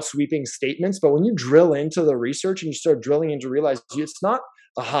broad sweeping statements, but when you drill into the research and you start drilling into realize it's not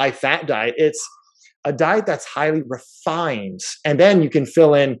a high fat diet, it's a diet that's highly refined. And then you can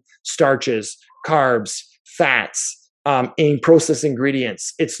fill in starches, carbs, fats, in processed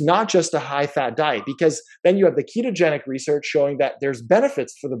ingredients. It's not just a high fat diet, because then you have the ketogenic research showing that there's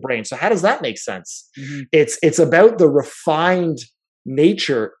benefits for the brain. So how does that make sense? Mm-hmm. It's about the refined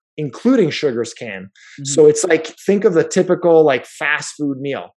nature, including sugars can. Mm-hmm. So it's like, think of the typical like fast food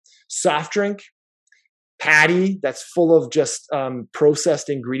meal, soft drink, patty that's full of just processed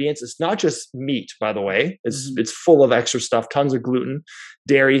ingredients. It's not just meat, by the way. It's full of extra stuff, tons of gluten,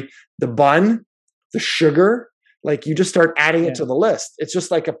 dairy, the bun, the sugar. Like you just start adding it to the list. It's just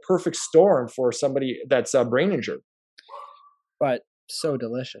like a perfect storm for somebody that's brain injured. But so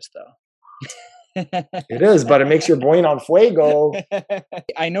delicious though. It is, but it makes your brain on fuego.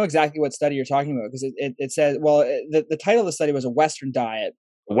 I know exactly what study you're talking about because it says, well, the title of the study was a Western diet.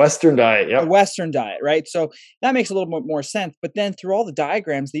 Western diet, A yep. Western diet, right? So that makes a little bit more sense. But then through all the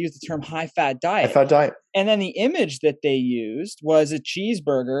diagrams, they use the term high fat High diet. fat diet. And then the image that they used was a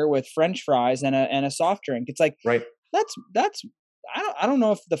cheeseburger with French fries and a soft drink. It's like, Right. that's I don't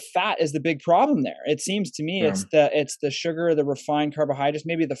know if the fat is the big problem there. It seems to me Yeah. it's the sugar, the refined carbohydrates,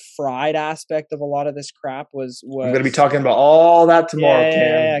 maybe the fried aspect of a lot of this crap was I'm going to be talking about all that tomorrow, Cam.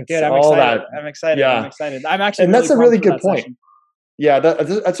 Yeah, It's good. I'm all excited. that. I'm excited. Yeah. I'm excited. I'm actually And really that's a pumped really for good that point. session. Yeah,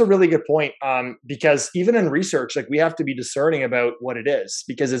 that's a really good point. Because even in research, like we have to be discerning about what it is,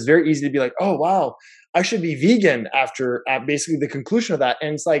 because it's very easy to be like, oh wow, I should be vegan after basically the conclusion of that.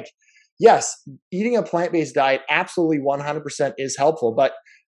 And it's like, yes, eating a plant-based diet absolutely 100% is helpful. But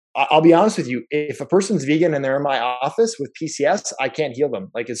I'll be honest with you, if a person's vegan and they're in my office with PCS, I can't heal them.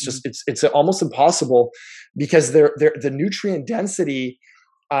 Like it's just it's almost impossible because the nutrient density.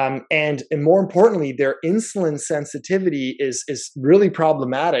 And more importantly, their insulin sensitivity is really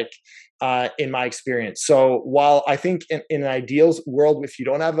problematic in my experience. So while I think in an ideal world, if you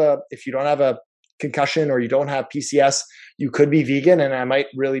don't have a concussion or you don't have PCS, you could be vegan, and I might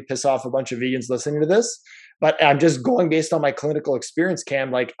really piss off a bunch of vegans listening to this. But I'm just going based on my clinical experience,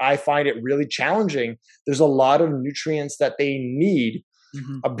 Cam. Like I find it really challenging. There's a lot of nutrients that they need.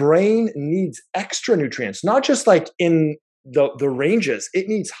 A brain needs extra nutrients, not just like in the ranges. It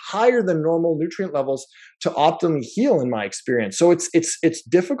needs higher than normal nutrient levels to optimally heal, in my experience. So it's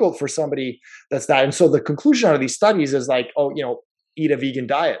difficult for somebody that's that. And so the conclusion out of these studies is like, oh, eat a vegan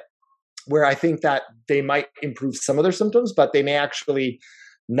diet, where I think that they might improve some of their symptoms, but they may actually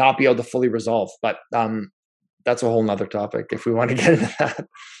not be able to fully resolve. But that's a whole nother topic if we want to get into that.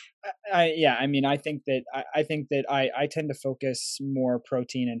 I think that I tend to focus more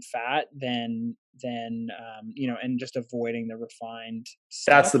protein and fat than and just avoiding the refined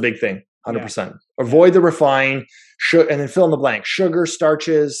stuff. That's the big thing. 100%. Avoid the refined sugar, and then fill in the blank. Sugar,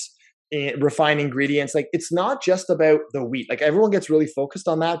 starches, refined ingredients. Like it's not just about the wheat. Like everyone gets really focused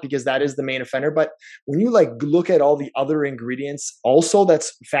on that because that is the main offender. But when you like look at all the other ingredients also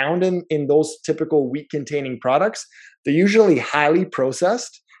that's found in those typical wheat containing products, they're usually highly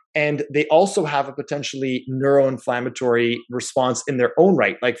processed. And they also have a potentially neuroinflammatory response in their own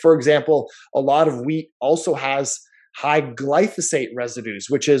right. Like, for example, a lot of wheat also has high glyphosate residues,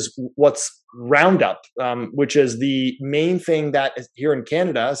 which is what's Roundup, which is the main thing that here in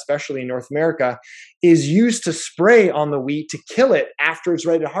Canada, especially in North America, is used to spray on the wheat to kill it after it's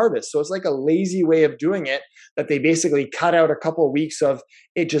ready to harvest. So it's like a lazy way of doing it that they basically cut out a couple of weeks of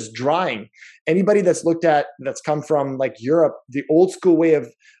it just drying. Anybody that's come from like Europe, the old school way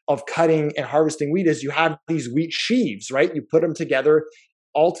of cutting and harvesting wheat is you have these wheat sheaves, right? You put them together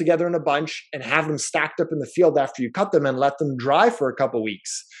all together in a bunch and have them stacked up in the field after you cut them and let them dry for a couple of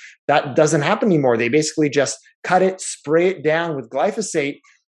weeks. That doesn't happen anymore. They basically just cut it, spray it down with glyphosate.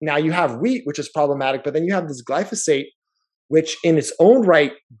 Now you have wheat, which is problematic, but then you have this glyphosate, which in its own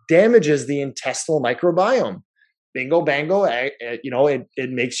right damages the intestinal microbiome. Bingo, bango, it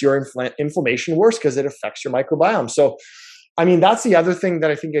makes your inflammation worse because it affects your microbiome. So, I mean, that's the other thing that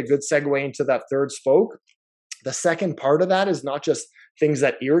I think a good segue into that third spoke. The second part of that is not just things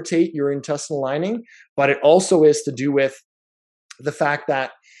that irritate your intestinal lining, but it also is to do with the fact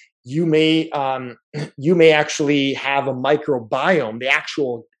that you may actually have a microbiome. The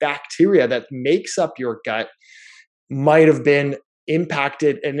actual bacteria that makes up your gut might have been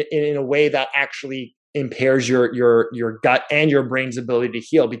impacted in a way that actually impairs your gut and your brain's ability to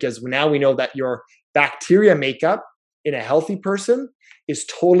heal. Because now we know that your bacteria makeup in a healthy person is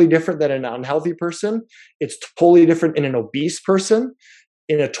totally different than an unhealthy person. It's totally different in an obese person,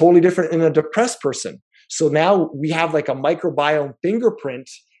 totally different in a depressed person. So now we have like a microbiome fingerprint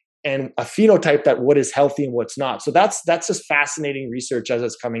and a phenotype that what is healthy and what's not. So that's just fascinating research as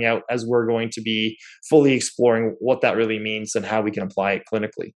it's coming out, as we're going to be fully exploring what that really means and how we can apply it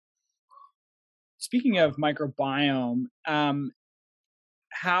clinically. Speaking of microbiome,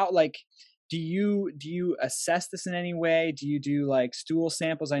 do you assess this in any way? Do you do like stool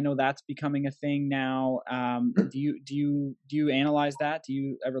samples? I know that's becoming a thing now. Do you analyze that? Do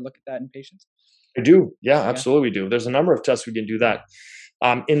you ever look at that in patients? I do. Yeah, absolutely. We do. There's a number of tests we can do that.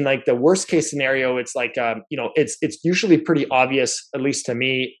 In like the worst case scenario, it's like, it's usually pretty obvious, at least to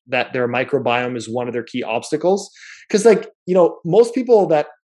me, that their microbiome is one of their key obstacles. Cause most people that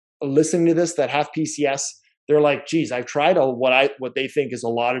are listening to this that have PCS, they're like, geez, I've tried what they think is a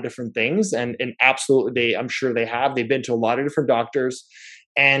lot of different things. And absolutely I'm sure they've been to a lot of different doctors.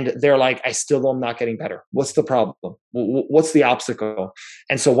 and they're like, I still am not getting better. What's the problem? What's the obstacle?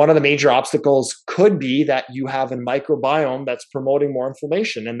 And so one of the major obstacles could be that you have a microbiome that's promoting more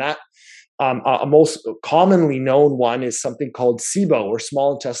inflammation. And that a most commonly known one is something called SIBO, or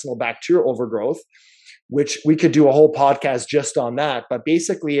small intestinal bacterial overgrowth, which we could do a whole podcast just on that. But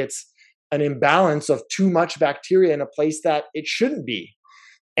basically, it's an imbalance of too much bacteria in a place that it shouldn't be.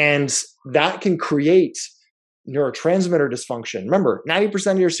 And that can create neurotransmitter dysfunction. Remember,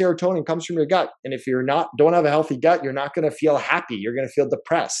 90% of your serotonin comes from your gut. And if don't have a healthy gut, you're not going to feel happy. You're going to feel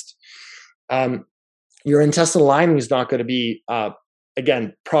depressed. Your intestinal lining is not going to be,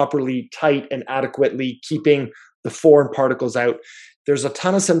 again, properly tight and adequately keeping the foreign particles out. There's a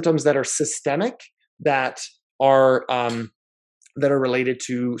ton of symptoms that are systemic that are related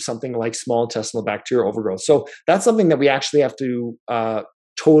to something like small intestinal bacterial overgrowth. So that's something that we actually have to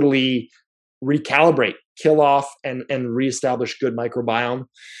totally recalibrate, kill off, and reestablish good microbiome.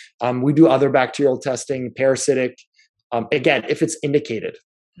 We do other bacterial testing, parasitic, again, if it's indicated.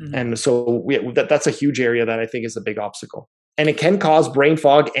 Mm-hmm. And so that's a huge area that I think is a big obstacle. And it can cause brain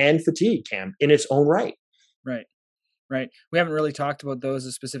fog and fatigue, Cam, in its own right. Right. We haven't really talked about those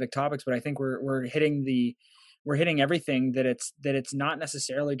as specific topics, but I think we're hitting everything, that it's not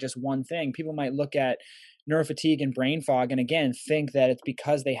necessarily just one thing. People might look at neurofatigue and brain fog and again think that it's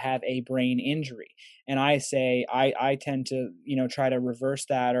because they have a brain injury. And I say I tend to try to reverse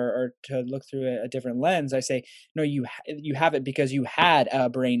that or to look through a different lens. I say no, you have it because you had a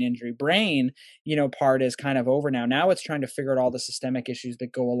brain injury. Brain part is kind of over now. Now it's trying to figure out all the systemic issues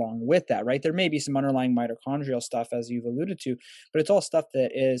that go along with that, right? There may be some underlying mitochondrial stuff, as you've alluded to, but it's all stuff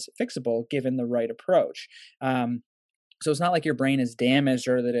that is fixable given the right approach. So it's not like your brain is damaged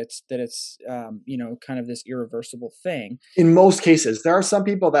or that it's kind of this irreversible thing. In most cases, there are some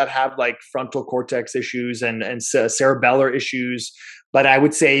people that have like frontal cortex issues and cerebellar issues, but I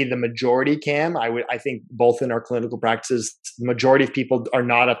would say the majority, Cam, I think both in our clinical practices, the majority of people are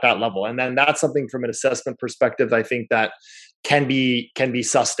not at that level. And then that's something from an assessment perspective, I think that can be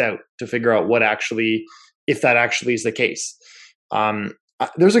sussed out to figure out if that actually is the case.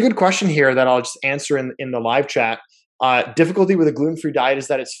 There's a good question here that I'll just answer in the live chat. Difficulty with a gluten-free diet is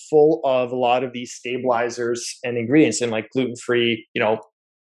that it's full of a lot of these stabilizers and ingredients and like gluten-free,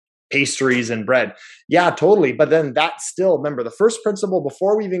 pastries and bread. Yeah, totally. But then that still, remember, the first principle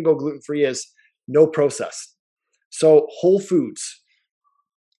before we even go gluten-free is no processed. So whole foods,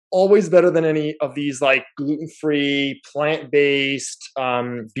 always better than any of these like gluten-free, plant-based,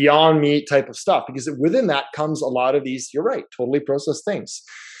 Beyond Meat type of stuff, because within that comes a lot of these, you're right, totally processed things.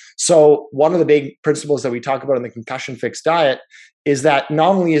 So one of the big principles that we talk about in the Concussion Fix diet is that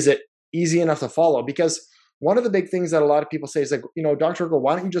not only is it easy enough to follow, because one of the big things that a lot of people say is like, Dr. Herkel,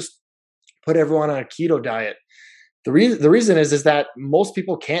 why don't you just put everyone on a keto diet? The reason is that most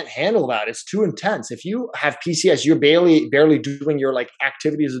people can't handle that. It's too intense. If you have PCS, you're barely doing your like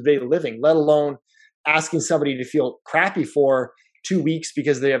activities of daily living, let alone asking somebody to feel crappy for 2 weeks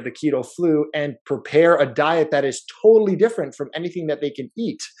because they have the keto flu and prepare a diet that is totally different from anything that they can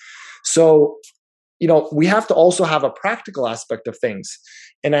eat. So, we have to also have a practical aspect of things.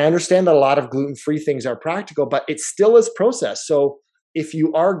 And I understand that a lot of gluten-free things are practical, but it still is processed. So if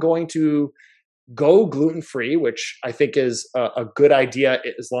you are going to go gluten-free, which I think is a good idea,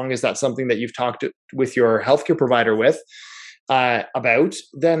 as long as that's something that you've talked with your healthcare provider about,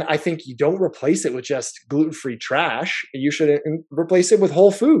 then I think you don't replace it with just gluten-free trash. You should replace it with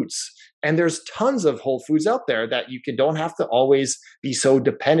whole foods. And there's tons of whole foods out there that you don't have to always be so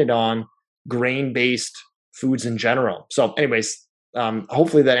dependent on grain-based foods in general. So anyways,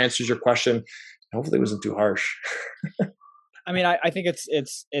 hopefully that answers your question. Hopefully it wasn't too harsh. I mean, I think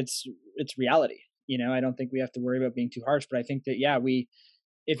it's reality. I don't think we have to worry about being too harsh, but I think that,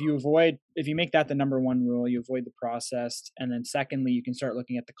 if you make that the number one rule, you avoid the processed. And then secondly, you can start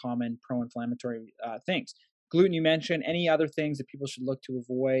looking at the common pro-inflammatory things. Gluten, you mentioned. Any other things that people should look to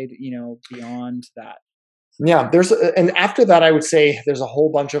avoid, beyond that? Yeah, and after that, I would say there's a whole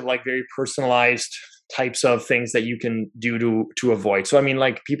bunch of like very personalized types of things that you can do to avoid. So, I mean,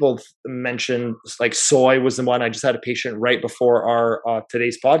 like people mentioned like soy was the one. I just had a patient right before our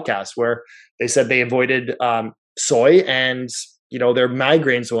today's podcast where they said they avoided soy and their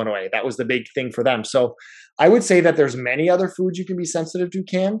migraines went away. That was the big thing for them. So I would say that there's many other foods you can be sensitive to,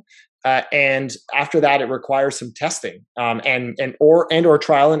 Cam. And after that, it requires some testing or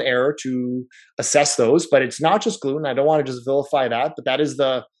trial and error to assess those. But it's not just gluten. I don't want to just vilify that, but that is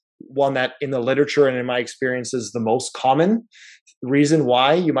the one that in the literature and in my experience is the most common reason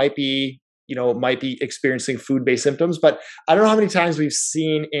why you might be experiencing food-based symptoms. But I don't know how many times we've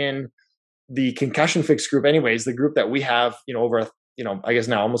seen in the Concussion Fix group anyways, the group that we have, over I guess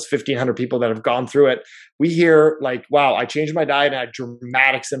now almost 1,500 people that have gone through it. We hear like, wow, I changed my diet and had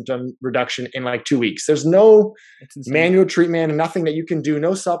dramatic symptom reduction in like 2 weeks. There's no manual treatment and nothing that you can do,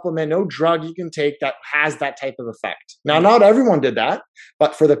 no supplement, no drug you can take that has that type of effect. Now, not everyone did that,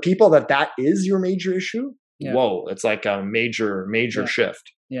 but for the people that is your major issue, whoa, it's like a major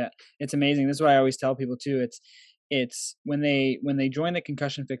shift. Yeah, it's amazing. This is what I always tell people too. It's when they join the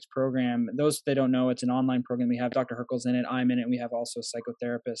Concussion Fix program, those that don't know, it's an online program. We have Dr. Herkel's in it, I'm in it. We have also a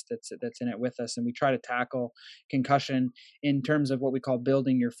psychotherapist that's in it with us. And we try to tackle concussion in terms of what we call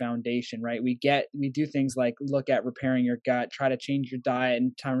building your foundation, right? We do things like look at repairing your gut, try to change your diet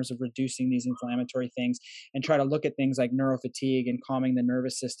in terms of reducing these inflammatory things, and try to look at things like neurofatigue and calming the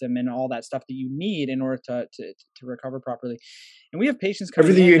nervous system and all that stuff that you need in order to recover properly. And we have patients coming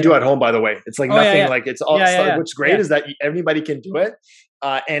everything you can do at home, by the way. It's like nothing like it's all. What's great is that anybody can do it,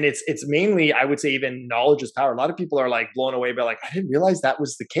 and it's mainly, I would say, even knowledge is power. A lot of people are like blown away by like, I didn't realize that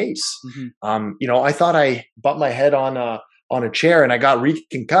was the case. I thought I bumped my head on a chair and I got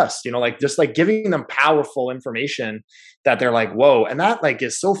reconcussed. Like just like giving them powerful information that they're like, whoa, and that like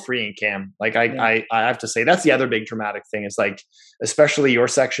is so freeing, Cam. Like I have to say that's the other big dramatic thing. It's like, especially your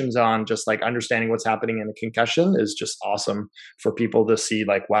sections on just like understanding what's happening in a concussion is just awesome for people to see.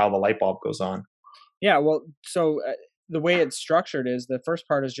 Like, wow, the light bulb goes on. Yeah, well, so the way it's structured is the first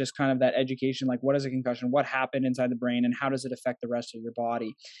part is just kind of that education, like what is a concussion, what happened inside the brain, and how does it affect the rest of your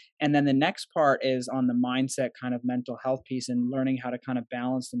body. And then the next part is on the mindset kind of mental health piece and learning how to kind of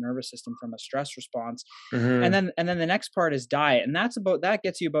balance the nervous system from a stress response. And then the next part is diet. And that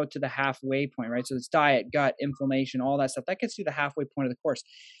gets you about to the halfway point, right? So it's diet, gut, inflammation, all that stuff. That gets you the halfway point of the course.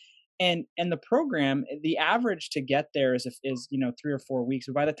 And the program, the average to get there is 3 or 4 weeks.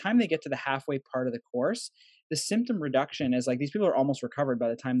 But by the time they get to the halfway part of the course, the symptom reduction is like these people are almost recovered by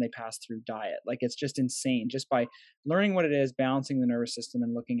the time they pass through diet. Like it's just insane. Just by learning what it is, balancing the nervous system,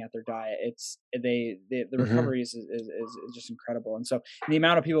 and looking at their diet, the recovery is just incredible. And so the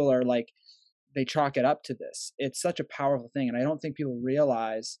amount of people are like, they chalk it up to this. It's such a powerful thing, and I don't think people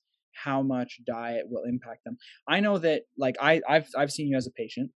realize how much diet will impact them. I know that like I've seen you as a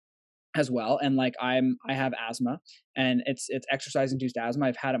patient as well, and like I have asthma, and it's exercise induced asthma.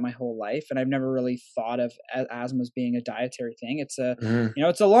 I've had it my whole life, and I've never really thought of asthma as being a dietary thing. It's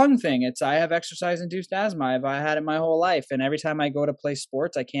it's a lung thing. I have exercise induced asthma. I had it my whole life, and every time I go to play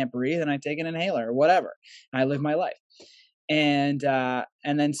sports, I can't breathe, and I take an inhaler or whatever. And I live my life, and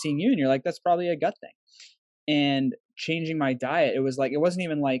then seeing you, and you're like, that's probably a gut thing. And changing my diet, it wasn't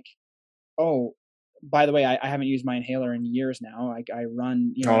even like, oh, by the way, I haven't used my inhaler in years now. I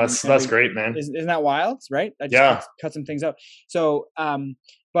run. That's great, man. Isn't that wild? Right? I just cut some things out. So,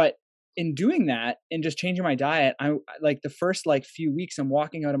 but in doing that and just changing my diet, I like the first like few weeks, I'm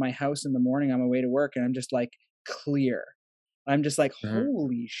walking out of my house in the morning on my way to work, and I'm just like clear. I'm just like,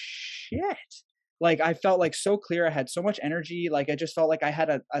 holy shit. Like I felt like so clear. I had so much energy. Like I just felt like I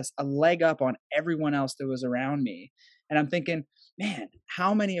had a leg up on everyone else that was around me. And I'm thinking, man,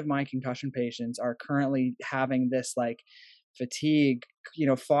 how many of my concussion patients are currently having this like fatigue,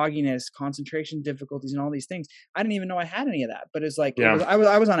 fogginess, concentration difficulties, and all these things? I didn't even know I had any of that, but it's like, I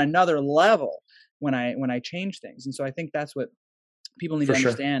was on another level when I changed things. And so I think that's what people need to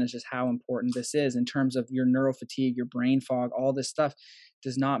understand is just how important this is in terms of your neurofatigue, your brain fog, all this stuff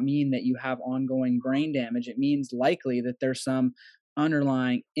does not mean that you have ongoing brain damage. It means likely that there's some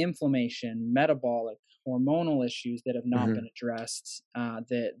underlying inflammation, metabolic, hormonal issues that have not been addressed,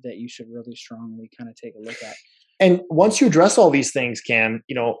 that you should really strongly kind of take a look at. And once you address all these things, Cam,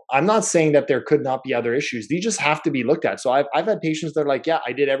 I'm not saying that there could not be other issues. These just have to be looked at. So I've had patients that are like, yeah,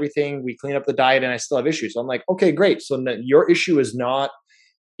 I did everything. We cleaned up the diet and I still have issues. So I'm like, okay, great. So your issue is not,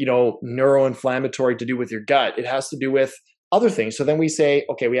 neuroinflammatory to do with your gut. It has to do with other things. So then we say,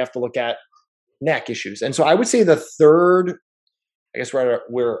 okay, we have to look at neck issues. And so I would say the third, I guess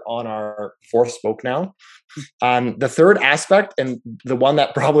we're on our fourth spoke now. The third aspect, and the one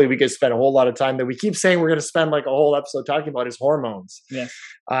that probably we could spend a whole lot of time that we keep saying we're going to spend like a whole episode talking about, is hormones. Yes.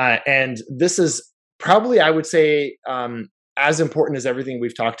 And this is probably, I would say, as important as everything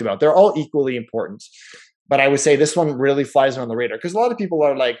we've talked about. They're all equally important. But I would say this one really flies on the radar because a lot of people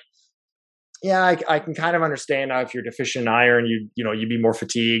are like, yeah, I can kind of understand now if you're deficient in iron, you'd be more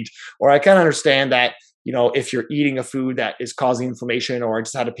fatigued. Or I kind of understand that, if you're eating a food that is causing inflammation. Or I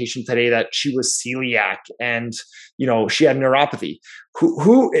just had a patient today that she was celiac and, she had neuropathy.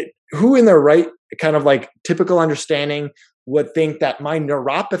 Who in their right kind of like typical understanding would think that my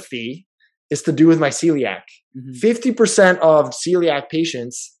neuropathy is to do with my celiac? 50% of celiac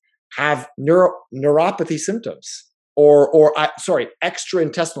patients have neuropathy symptoms.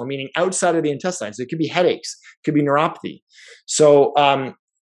 extraintestinal, meaning outside of the intestines. It could be headaches, it could be neuropathy. So,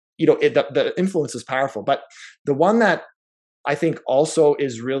 the influence is powerful. But the one that I think also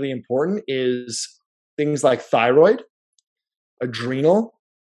is really important is things like thyroid, adrenal,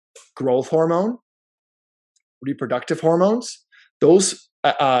 growth hormone, reproductive hormones. Those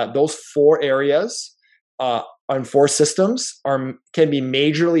 4 areas and 4 systems can be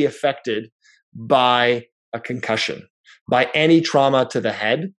majorly affected by a concussion, by any trauma to the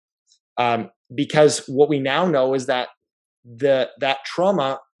head, because what we now know is that that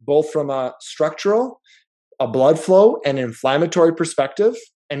trauma, both from a structural, a blood flow, and inflammatory perspective,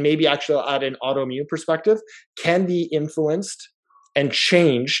 and maybe actually at an autoimmune perspective, can be influenced and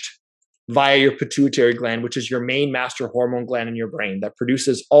changed via your pituitary gland, which is your main master hormone gland in your brain that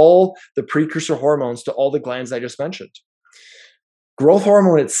produces all the precursor hormones to all the glands I just mentioned. Growth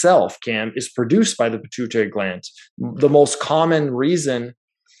hormone itself, Cam, is produced by the pituitary gland. The most common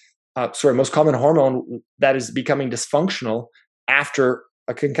hormone that is becoming dysfunctional after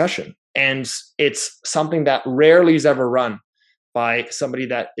a concussion. And it's something that rarely is ever run by somebody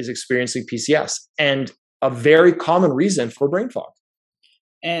that is experiencing PCS, and a very common reason for brain fog.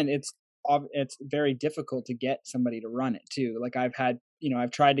 And it's very difficult to get somebody to run it too. Like I've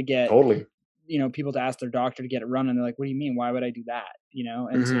tried to get people to ask their doctor to get it run, and they're like, "What do you mean? Why would I do that?"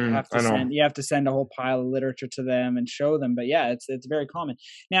 And so you have to send a whole pile of literature to them and show them. But yeah, it's very common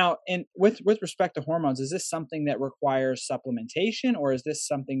now. And with respect to hormones, is this something that requires supplementation, or is this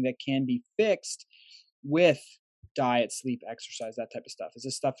something that can be fixed with diet, sleep, exercise, that type of stuff? Is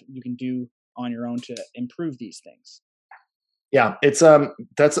this stuff you can do on your own to improve these things? Yeah, it's a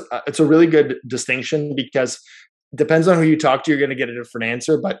really good distinction, because depends on who you talk to, you're going to get a different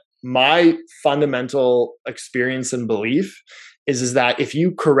answer. But my fundamental experience and belief is that if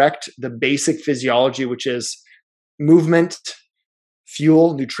you correct the basic physiology, which is movement,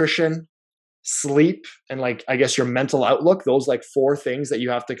 fuel, nutrition, sleep, and I guess your mental outlook, those 4 things that you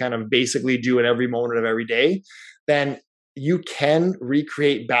have to kind of basically do at every moment of every day, then you can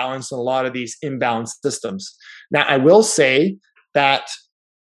recreate balance in a lot of these imbalanced systems. Now, I will say that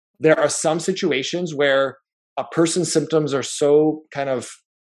there are some situations where a person's symptoms are so kind of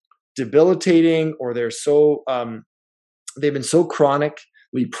debilitating, or they're so they've been so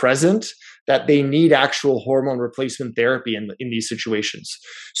chronically present that they need actual hormone replacement therapy in these situations.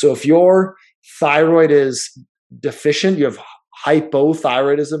 So if your thyroid is deficient, you have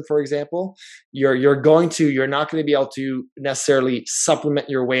hypothyroidism, for example, you're not going to be able to necessarily supplement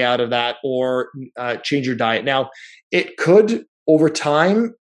your way out of that or change your diet. Now, it could over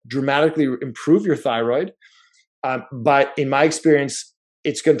time dramatically improve your thyroid, but in my experience,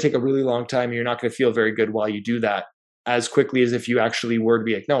 it's going to take a really long time, and you're not going to feel very good while you do that as quickly as if you actually were to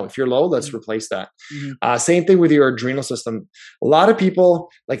be like, no, if you're low, let's replace that. Mm-hmm. Same thing with your adrenal system. A lot of people,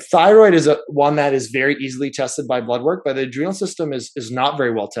 thyroid is one that is very easily tested by blood work, but the adrenal system is not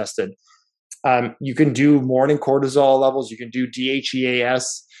very well tested. You can do morning cortisol levels. You can do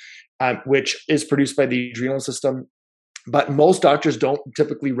DHEAS, which is produced by the adrenal system. But most doctors don't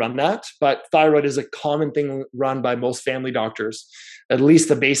typically run that. But thyroid is a common thing run by most family doctors, at least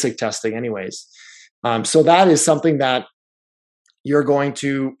the basic testing anyways. So that is something that you're going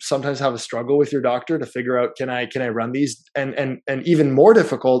to sometimes have a struggle with your doctor to figure out, can I run these? And even more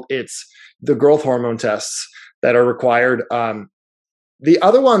difficult, it's the growth hormone tests that are required. The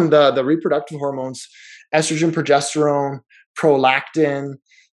other one, the reproductive hormones, estrogen, progesterone, prolactin,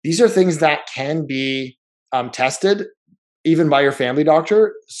 these are things that can be tested even by your family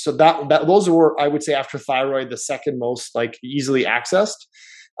doctor. So that those were, I would say, after thyroid, the second most easily accessed.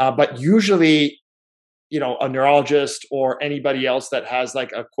 But usually, a neurologist or anybody else that has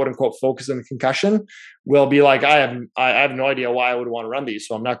a quote unquote focus on concussion will be like, I have no idea why I would want to run these,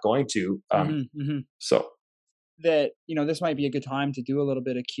 so I'm not going to. So that, this might be a good time to do a little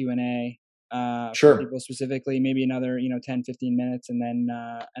bit of Q&A sure. for people specifically, maybe another, 10, 15 minutes, and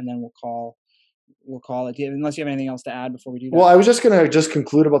then we'll call it, unless you have anything else to add before we do that. Well, I was just going to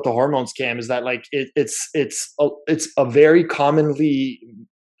conclude about the hormones, Cam, is that it's a very commonly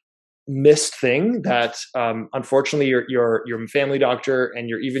missed thing that unfortunately your family doctor and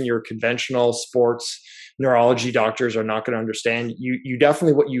even your conventional sports neurology doctors are not going to understand. You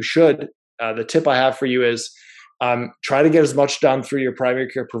definitely, what you should, the tip I have for you is try to get as much done through your primary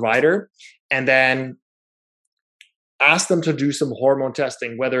care provider, and then ask them to do some hormone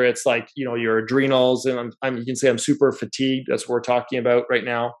testing, whether it's your adrenals, and you can say I'm super fatigued. That's what we're talking about right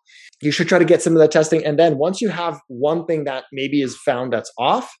now. You should try to get some of that testing. And then once you have one thing that maybe is found that's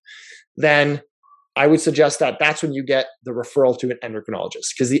off, then I would suggest that that's when you get the referral to an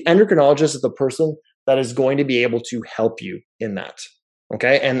endocrinologist, because the endocrinologist is the person that is going to be able to help you in that.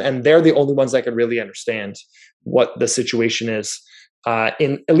 Okay. And they're the only ones that can really understand what the situation is. At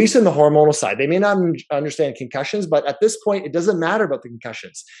least in the hormonal side, they may not understand concussions, but at this point, it doesn't matter about the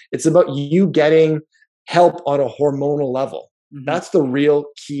concussions. It's about you getting help on a hormonal level. Mm-hmm. That's the real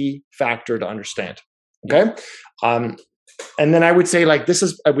key factor to understand. Okay. And then I would say like, this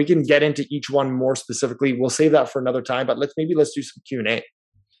is, we can get into each one more specifically. We'll save that for another time, but let's do some Q&A.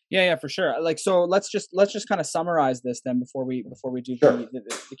 Yeah, for sure. Like, so let's just kind of summarize this then before we do sure.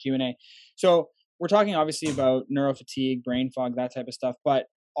 the Q&A. So we're talking obviously about neurofatigue, brain fog, that type of stuff, but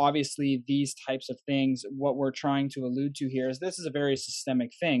obviously these types of things, what we're trying to allude to here is this is a very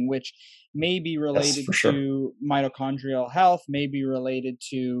systemic thing, which may be related to mitochondrial health, may be related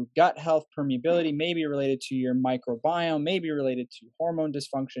to gut health permeability, may be related to your microbiome, may be related to hormone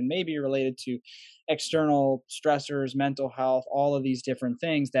dysfunction, may be related to external stressors, mental health, all of these different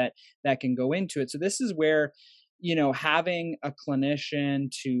things that can go into it. So this is where, you know, having a clinician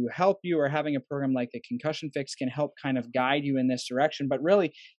to help you or having a program like the Concussion Fix can help kind of guide you in this direction. But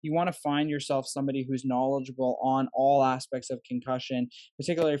really, you want to find yourself somebody who's knowledgeable on all aspects of concussion,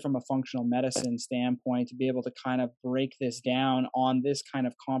 particularly from a functional medicine standpoint, to be able to kind of break this down on this kind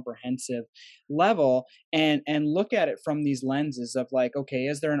of comprehensive level and look at it from these lenses of like, okay,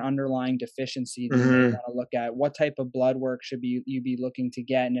 is there an underlying deficiency that you want to look at? What type of blood work should you be looking to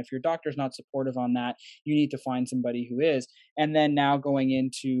get? And if your doctor's not supportive on that, you need to find somebody who is. And then now going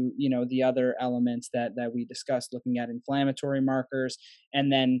into, you know, the other elements that we discussed, looking at inflammatory markers,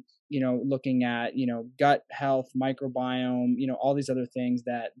 and then, you know, looking at, you know, gut health, microbiome, you know, all these other things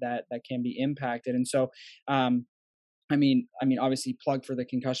that can be impacted. And so, I mean, obviously plug for the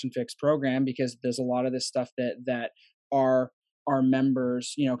Concussion Fix program, because there's a lot of this stuff that our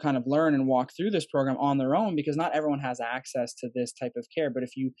members, you know, kind of learn and walk through this program on their own, because not everyone has access to this type of care. But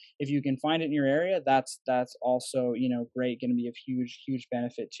if you can find it in your area, that's also, you know, great, going to be of huge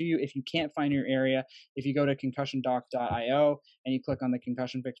benefit to you. If you can't find your area, if you go to concussiondoc.io and you click on the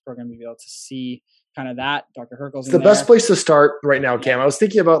Concussion Fix program, you'll be able to see kind of that. Dr. Herkel's it's the best place to start right now, Cam. I was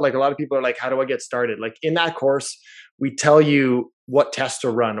thinking about, like, a lot of people are like, how do I get started? Like, in that course, we tell you what tests to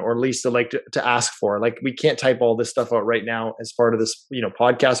run, or at least to ask for. Like, we can't type all this stuff out right now as part of this, you know,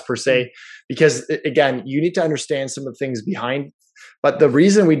 podcast per se, because again, you need to understand some of the things behind. But the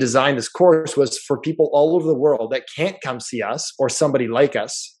reason we designed this course was for people all over the world that can't come see us, or somebody like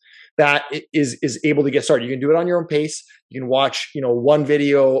us that is able to get started. You can do it on your own pace. You can watch, you know, one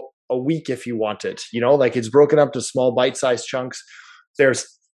video a week if you want it, you know, like, it's broken up to small bite-sized chunks. There's,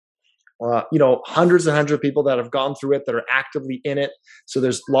 you know, hundreds and hundreds of people that have gone through it, that are actively in it. So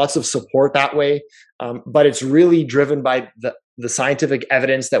there's lots of support that way. But it's really driven by the scientific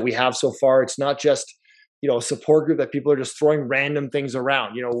evidence that we have so far. It's not just, you know, a support group that people are just throwing random things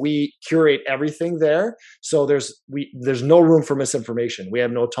around. You know, we curate everything there. So there's no room for misinformation. We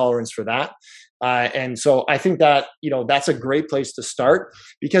have no tolerance for that. And so I think that, you know, that's a great place to start,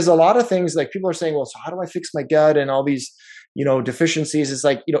 because a lot of things, like, people are saying, well, so how do I fix my gut and all these, you know, deficiencies? It's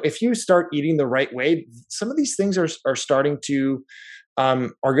like, you know, if you start eating the right way, some of these things are starting to,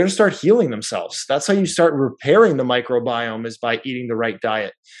 are going to start healing themselves. That's how you start repairing the microbiome, is by eating the right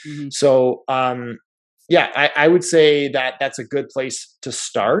diet. Mm-hmm. So, yeah, I would say that that's a good place to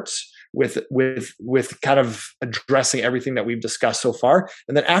start with kind of addressing everything that we've discussed so far.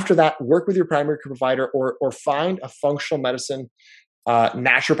 And then after that, work with your primary care provider, or find a functional medicine,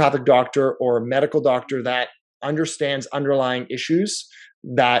 naturopathic doctor or medical doctor that understands underlying issues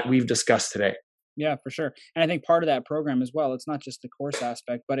that we've discussed today. Yeah, for sure. And I think part of that program as well, it's not just the course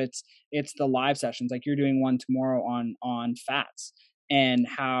aspect, but it's the live sessions. Like, you're doing one tomorrow on fats and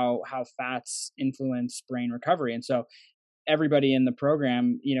how fats influence brain recovery. And so everybody in the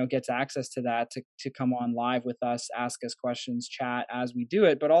program, you know, gets access to that, to come on live with us, ask us questions, chat as we do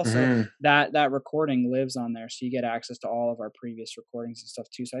it. But also that recording lives on there, so you get access to all of our previous recordings and stuff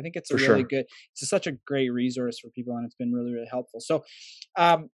too. So I think it's it's such a great resource for people, and it's been really helpful. So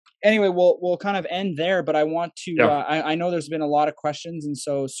anyway, we'll kind of end there, but I want to, I know there's been a lot of questions, and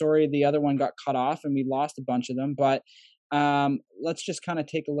so sorry the other one got cut off and we lost a bunch of them, but let's just kind of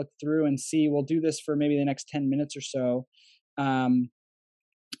take a look through and see. We'll do this for maybe the next 10 minutes or so. So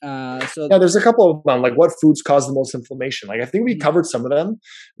there's a couple of them, like, what foods cause the most inflammation? Like, I think we covered some of them.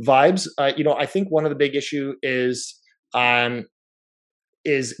 Vibes, you know, I think one of the big issue is going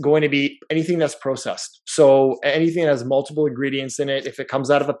to be anything that's processed. So anything that has multiple ingredients in it, if it comes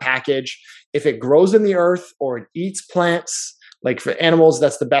out of a package, if it grows in the earth or it eats plants, like, for animals,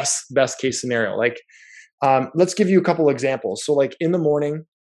 that's the best case scenario. Like, let's give you a couple examples. So, like, in the morning,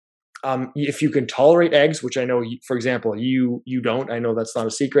 If you can tolerate eggs, which I know, for example, you don't. I know that's not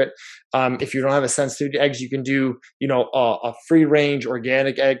a secret. If you don't have a sensitivity to eggs, you can do a free range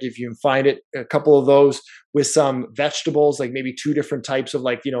organic egg if you can find it. A couple of those with some vegetables, like maybe 2 different types of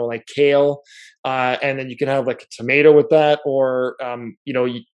like kale, and then you can have like a tomato with that, or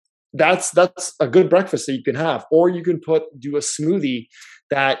that's a good breakfast that you can have. Or you can do a smoothie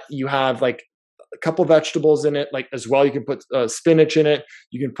that you have like a couple vegetables in it, like as well. You can put spinach in it.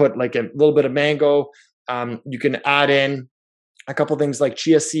 You can put like a little bit of mango. You can add in a couple things like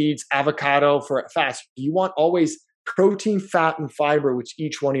chia seeds, avocado for fast. You want always protein, fat, and fiber with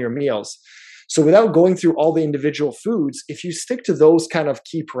each one of your meals. So without going through all the individual foods, if you stick to those kind of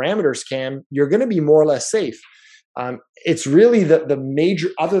key parameters, Cam, you're going to be more or less safe. It's really the major,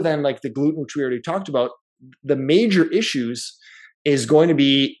 other than like the gluten, which we already talked about, the major issues is going to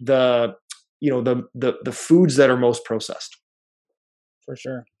be the foods that are most processed. For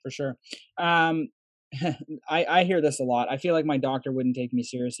sure. I hear this a lot. I feel like my doctor wouldn't take me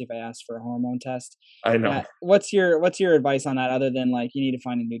seriously if I asked for a hormone test. I know. What's your advice on that, other than like you need to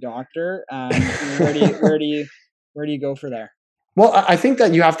find a new doctor? Where do you go for there? Well, I think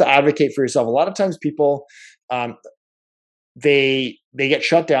that you have to advocate for yourself. A lot of times people, they get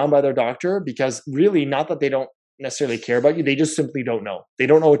shut down by their doctor because really, not that they don't necessarily care about you, they just simply don't know. They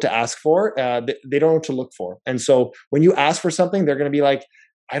don't know what to ask for. They don't know what to look for. And so when you ask for something, they're going to be like,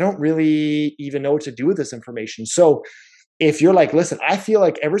 I don't really even know what to do with this information. So if you're like, listen, I feel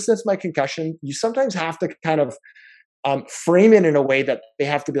like ever since my concussion, you sometimes have to kind of frame it in a way that they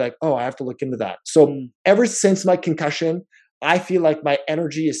have to be like, oh, I have to look into that. So ever since my concussion, I feel like my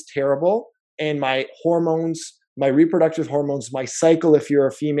energy is terrible, and my hormones, my reproductive hormones, my cycle, if you're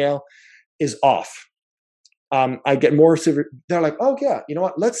a female, is off. I get more severe. They're like, oh yeah, you know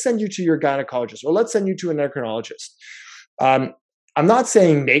what? Let's send you to your gynecologist, or let's send you to an endocrinologist. I'm not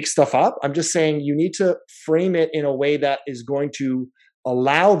saying make stuff up. I'm just saying you need to frame it in a way that is going to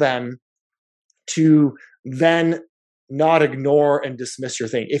allow them to then not ignore and dismiss your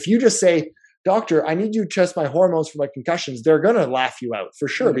thing. If you just say, doctor, I need you to test my hormones for my concussions, they're going to laugh you out for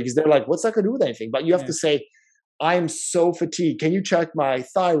sure, because they're like, what's that going to do with anything? But you have to say, I'm so fatigued. Can you check my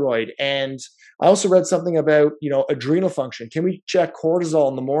thyroid? And I also read something about, adrenal function. Can we check cortisol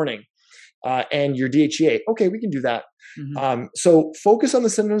in the morning and your DHEA? Okay, we can do that. Mm-hmm. So focus on the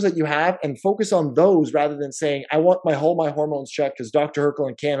symptoms that you have and focus on those rather than saying, I want my hormones checked because Dr. Herkel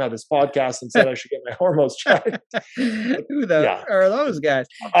and Cam had this podcast and said I should get my hormones checked. Who are those guys?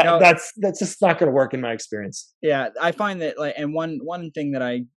 That's just not going to work in my experience. Yeah, I find that and one thing that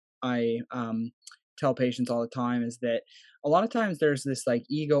I tell patients all the time is that a lot of times there's this like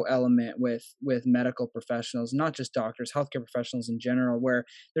ego element with medical professionals, not just doctors, healthcare professionals in general, where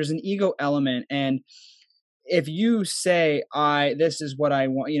there's an ego element. And if you say, this is what I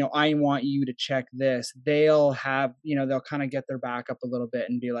want, I want you to check this, they'll have, they'll kind of get their back up a little bit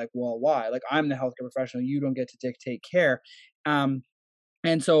and be like, well, why? Like, I'm the healthcare professional. You don't get to dictate care.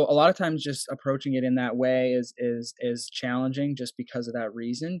 And so a lot of times just approaching it in that way is challenging just because of that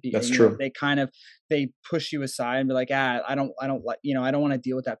reason. Because, that's true. They push you aside and be like, I don't like, I don't want to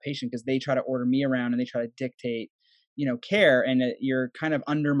deal with that patient, because they try to order me around and they try to dictate, care, and you're kind of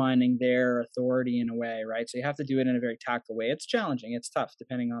undermining their authority in a way. Right. So you have to do it in a very tactful way. It's challenging. It's tough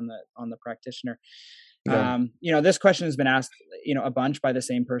depending on the practitioner. Yeah. This question has been asked, a bunch by the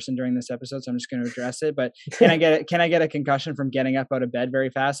same person during this episode, so I'm just going to address it. But can I get a concussion from getting up out of bed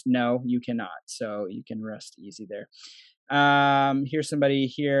very fast? No, you cannot. So you can rest easy there. Here's somebody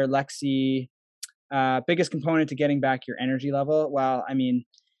here, Lexi. Biggest component to getting back your energy level? Well, I mean,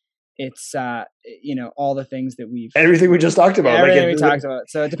 it's all the things that everything we just talked about. Everything we talked about.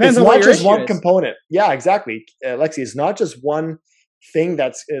 So it depends on what your issue is. It's not just one component. Yeah, exactly, Lexi. It's not just one thing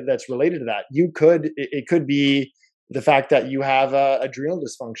that's related to that. It could be the fact that you have adrenal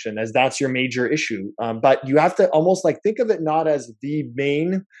dysfunction, as that's your major issue. But you have to almost like think of it not as the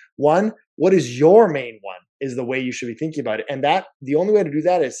main one. What is your main one is the way you should be thinking about it. And that the only way to do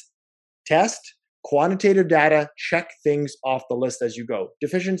that is test quantitative data, check things off the list as you go.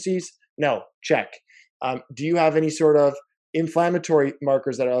 Deficiencies? No, check. Do you have any sort of inflammatory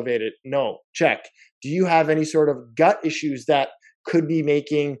markers that are elevated? No, check. Do you have any sort of gut issues that could be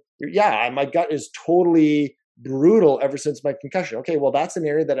making, my gut is totally brutal ever since my concussion? Okay, well, that's an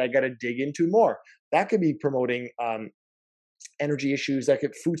area that I got to dig into more. That could be promoting energy issues. That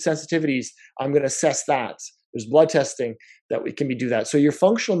could food sensitivities. I'm going to assess that. There's blood testing that we can do that. So your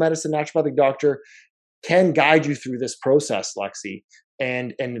functional medicine naturopathic doctor can guide you through this process, Lexi,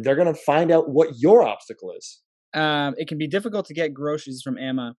 and they're going to find out what your obstacle is. It can be difficult to get groceries from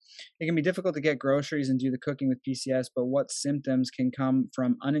Emma. It can be difficult to get groceries and do the cooking with PCS, but what symptoms can come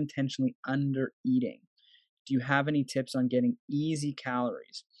from unintentionally under eating? Do you have any tips on getting easy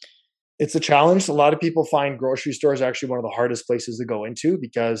calories? It's a challenge. A lot of people find grocery stores actually one of the hardest places to go into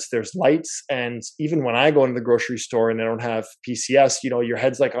because there's lights. And even when I go into the grocery store and they don't have PCS, your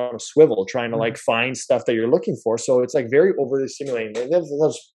head's like on a swivel trying to like find stuff that you're looking for. So it's like very overly stimulating.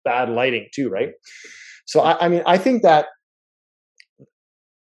 There's bad lighting too, right? So I think that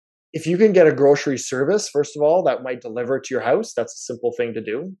if you can get a grocery service, first of all, that might deliver to your house, that's a simple thing to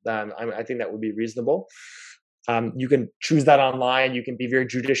do. I think that would be reasonable. You can choose that online. You can be very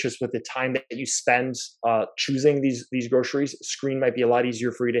judicious with the time that you spend choosing these groceries. Screen might be a lot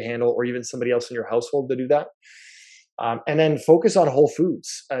easier for you to handle, or even somebody else in your household to do that. And then focus on whole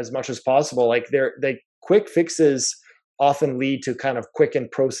foods as much as possible. Like they quick fixes often lead to kind of quick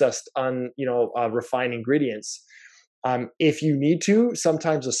and processed, refined ingredients. If you need to,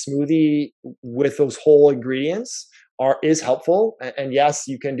 sometimes a smoothie with those whole ingredients is helpful. And yes,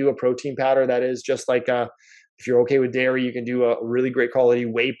 you can do a protein powder that is just like if you're okay with dairy, you can do a really great quality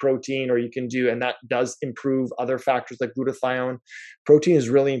whey protein, or you can do, and that does improve other factors like glutathione. Protein is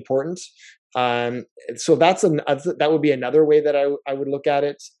really important. So that would be another way that I would look at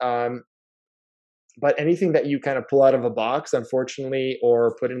it. But anything that you kind of pull out of a box, unfortunately,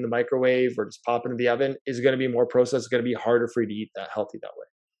 or put in the microwave or just pop into the oven is going to be more processed. It's going to be harder for you to eat that healthy that way.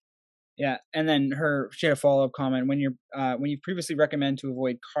 Yeah, and then she had a follow-up comment. When you've previously recommended to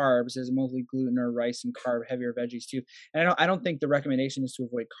avoid carbs, is mostly gluten or rice and carb heavier veggies too. And I don't think the recommendation is to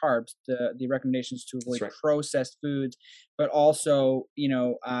avoid carbs. The recommendation is to avoid processed foods, but also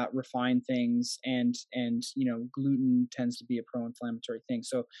refined things, and gluten tends to be a pro-inflammatory thing.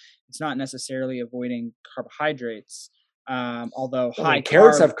 So it's not necessarily avoiding carbohydrates. Although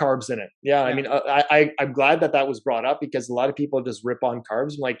carrots have carbs in it. Yeah. I mean, I'm glad that was brought up because a lot of people just rip on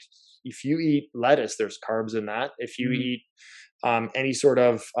carbs. I'm like, if you eat lettuce, there's carbs in that. If you eat any sort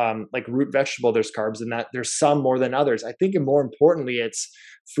of like root vegetable, there's carbs in that. There's some more than others. I think, and more importantly, it's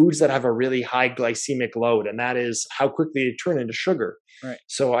foods that have a really high glycemic load, and that is how quickly they turn into sugar. Right.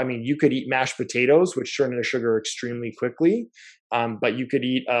 So, I mean, you could eat mashed potatoes, which turn into sugar extremely quickly. But you could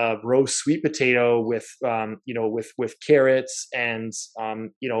eat a roast sweet potato with carrots and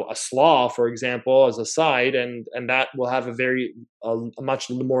a slaw, for example, as a side, and that will have a much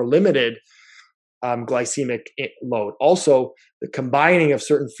more limited glycemic load. Also, the combining of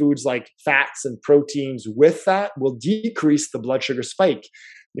certain foods like fats and proteins with that will decrease the blood sugar spike.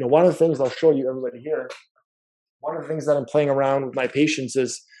 One of the things I'll show you everybody here. One of the things that I'm playing around with my patients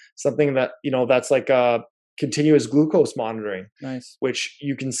is something that that's like a continuous glucose monitoring. Nice. Which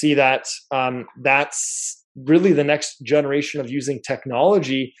you can see that that's really the next generation of using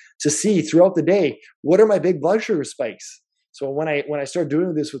technology to see throughout the day, what are my big blood sugar spikes? So when I start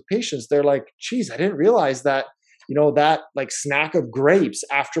doing this with patients, they're like, geez, I didn't realize that, that like snack of grapes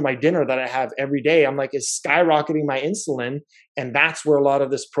after my dinner that I have every day, I'm like, is skyrocketing my insulin. And that's where a lot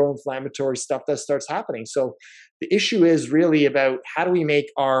of this pro-inflammatory stuff that starts happening. So the issue is really about how do we make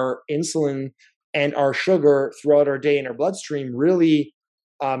our insulin and our sugar throughout our day in our bloodstream really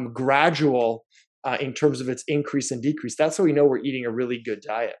gradual in terms of its increase and decrease. That's how we know we're eating a really good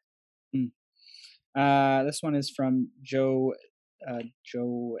diet. This one is from Joasia.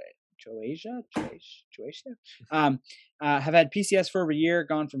 Have had PCS for over a year,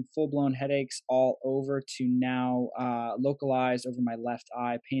 gone from full-blown headaches all over to now localized over my left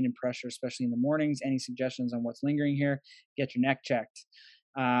eye, pain and pressure, especially in the mornings. Any suggestions on what's lingering here? Get your neck checked.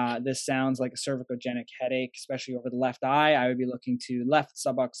 This sounds like a cervicogenic headache, especially over the left eye. I would be looking to left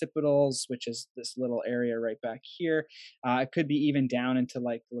suboccipitals, which is this little area right back here. It could be even down into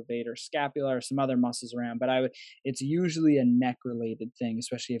like the levator scapula or some other muscles around, but it's usually a neck related thing,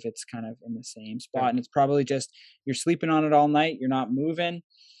 especially if it's kind of in the same spot. And it's probably just, you're sleeping on it all night. You're not moving.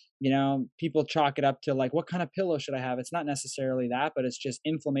 People chalk it up to like, what kind of pillow should I have? It's not necessarily that, but it's just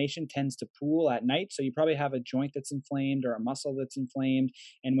inflammation tends to pool at night. So you probably have a joint that's inflamed or a muscle that's inflamed.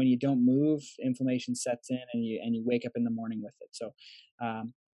 And when you don't move, inflammation sets in and you wake up in the morning with it. So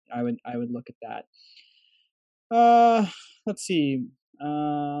I would look at that. Let's see.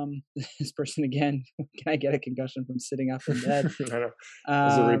 This person again, can I get a concussion from sitting up in bed? I know.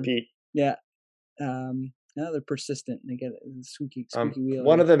 As a repeat. Yeah. No, they're persistent. They get squeaky wheel.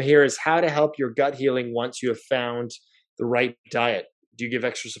 One of them here is how to help your gut healing once you have found the right diet. Do you give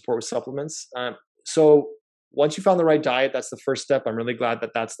extra support with supplements? So once you found the right diet, that's the first step. I'm really glad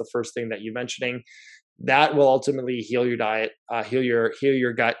that that's the first thing that you're mentioning. That will ultimately heal your diet, heal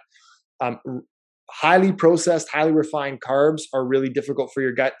your gut. Highly processed, highly refined carbs are really difficult for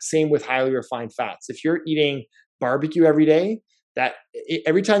your gut. Same with highly refined fats. If you're eating barbecue every day, that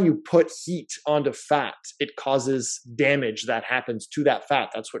every time you put heat onto fat, it causes damage that happens to that fat.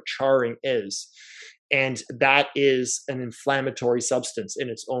 That's what charring is. And that is an inflammatory substance in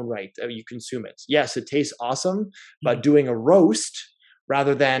its own right. You consume it. Yes, it tastes awesome, but doing a roast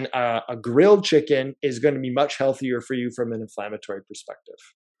rather than a grilled chicken is going to be much healthier for you from an inflammatory perspective.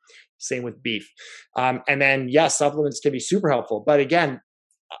 Same with beef. And then, yes, supplements can be super helpful. But again,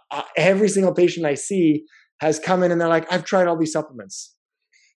 every single patient I see has come in and they're like, I've tried all these supplements,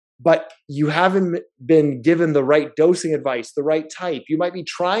 but you haven't been given the right dosing advice, the right type. You might be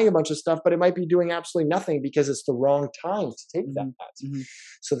trying a bunch of stuff, but it might be doing absolutely nothing because it's the wrong time to take that.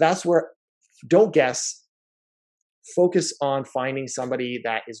 So that's where, don't guess, focus on finding somebody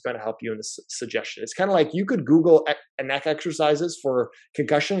that is going to help you in the suggestion. It's kind of like you could Google neck exercises for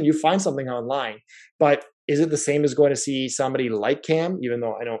concussion and you find something online, but is it the same as going to see somebody like Cam, even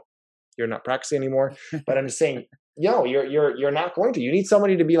though I know you're not practicing anymore, but I'm just saying, you're not going to. You need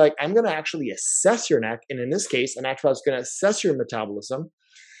somebody to be like, I'm going to actually assess your neck. And in this case, an naturopath is going to assess your metabolism,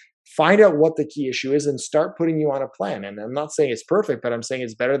 find out what the key issue is, and start putting you on a plan. And I'm not saying it's perfect, but I'm saying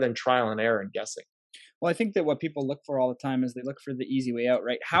it's better than trial and error and guessing. Well, I think that what people look for all the time is they look for the easy way out,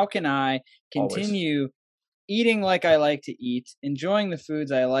 right? How can I continue eating like I like to eat, enjoying the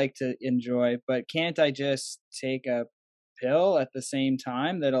foods I like to enjoy, but can't I just take a pill at the same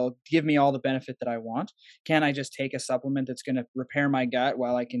time that'll give me all the benefit that I want? Can I just take a supplement that's going to repair my gut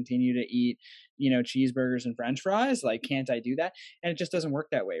while I continue to eat, cheeseburgers and French fries? Like, can't I do that? And it just doesn't work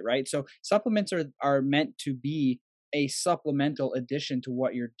that way, right? So supplements are meant to be a supplemental addition to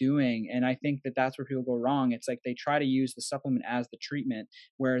what you're doing. And I think that that's where people go wrong. It's like they try to use the supplement as the treatment,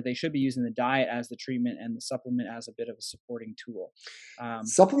 where they should be using the diet as the treatment and the supplement as a bit of a supporting tool.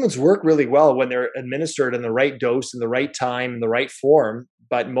 Supplements work really well when they're administered in the right dose, in the right time, in the right form.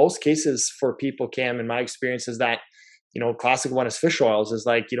 But most cases for people, Cam, in my experience, is that, classic one is fish oils, is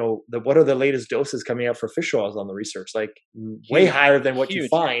like, what are the latest doses coming out for fish oils on the research? Like way higher than what you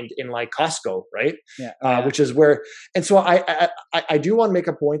find in like Costco, right? Which is where, and so I do want to make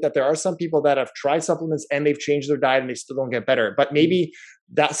a point that there are some people that have tried supplements and they've changed their diet and they still don't get better. But maybe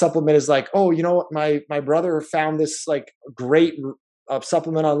that supplement is like, oh, my brother found this like great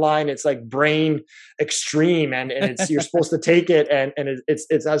supplement online. It's like Brain Extreme, and it's you're supposed to take it, and it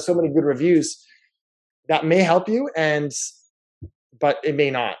has so many good reviews. That may help you, but it may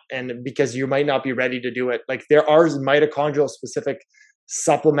not, and because you might not be ready to do it. Like there are mitochondrial specific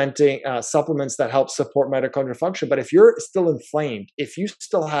supplements that help support mitochondrial function. But if you're still inflamed, if you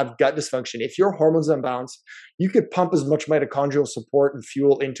still have gut dysfunction, if your hormones are imbalanced, you could pump as much mitochondrial support and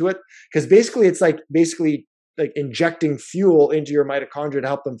fuel into it, because basically it's like injecting fuel into your mitochondria to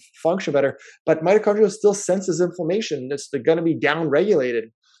help them function better. But mitochondria still senses inflammation. They're going to be down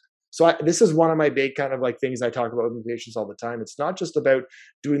regulated. So this is one of my big kind of like things I talk about with patients all the time. It's not just about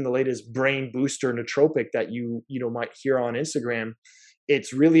doing the latest brain booster nootropic that you might hear on Instagram.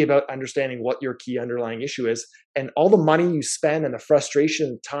 It's really about understanding what your key underlying issue is, and all the money you spend and the frustration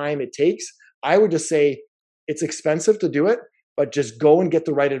and time it takes. I would just say it's expensive to do it, but just go and get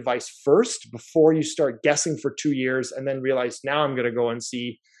the right advice first before you start guessing for 2 years and then realize now I'm going to go and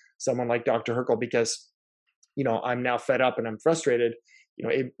see someone like Dr. Herkel because, I'm now fed up and I'm frustrated.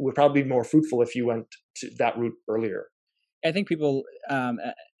 It would probably be more fruitful if you went to that route earlier. I think people,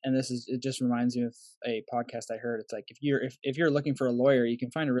 and it just reminds me of a podcast I heard. It's like, if you're looking for a lawyer, you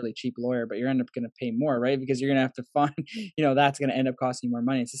can find a really cheap lawyer, but you're end up going to pay more, right? Because you're going to have to find, that's going to end up costing you more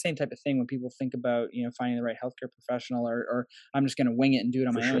money. It's the same type of thing when people think about, finding the right healthcare professional or I'm just going to wing it and do it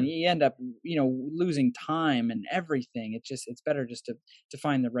on my own. You end up, losing time and everything. It's better just to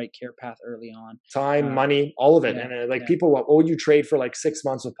find the right care path early on. Time, money, all of it. And people, what would you trade for like 6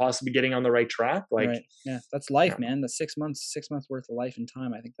 months of possibly getting on the right track? Like, right. Yeah, that's life, man. The 6 months worth of life and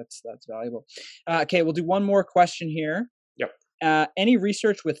time. I think that's valuable. Okay, we'll do one more question here. Yep. Any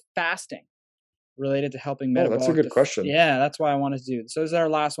research with fasting related to helping metabolic? That's a good question. Yeah, that's why I wanted to do. So this is our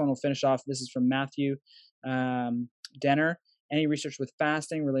last one. We'll finish off. This is from Matthew Denner. Any research with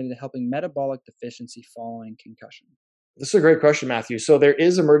fasting related to helping metabolic deficiency following concussion? This is a great question, Matthew. So there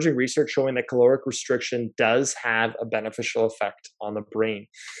is emerging research showing that caloric restriction does have a beneficial effect on the brain.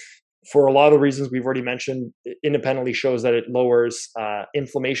 For a lot of the reasons we've already mentioned, it independently shows that it lowers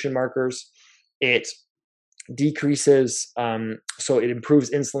inflammation markers. It decreases, so it improves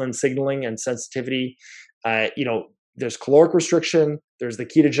insulin signaling and sensitivity. There's caloric restriction. There's the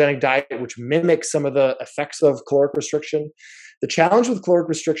ketogenic diet, which mimics some of the effects of caloric restriction. The challenge with caloric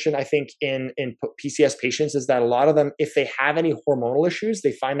restriction, I think, in PCS patients is that a lot of them, if they have any hormonal issues,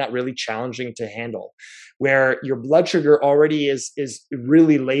 they find that really challenging to handle, where your blood sugar already is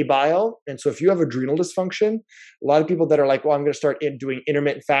really labile. And so if you have adrenal dysfunction, a lot of people that are like, well, I'm going to start doing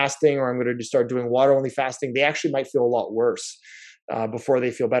intermittent fasting, or I'm going to start doing water only fasting, they actually might feel a lot worse before they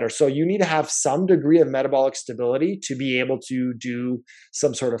feel better. So you need to have some degree of metabolic stability to be able to do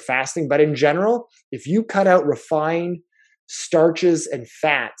some sort of fasting. But in general, if you cut out refined starches and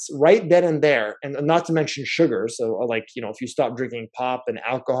fats right then and there, and not to mention sugar. So like, if you stop drinking pop and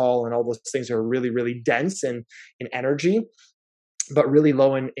alcohol and all those things are really, really dense in energy, but really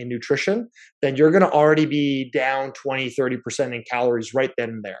low in nutrition, then you're going to already be down 20-30% in calories right then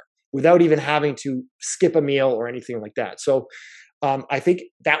and there without even having to skip a meal or anything like that. So I think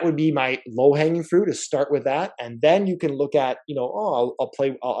that would be my low hanging fruit, is start with that. And then you can look at,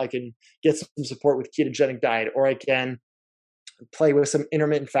 I can get some support with ketogenic diet, or I can play with some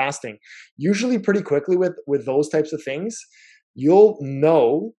intermittent fasting. Usually pretty quickly with those types of things, you'll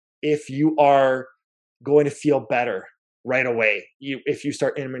know if you are going to feel better right away. If you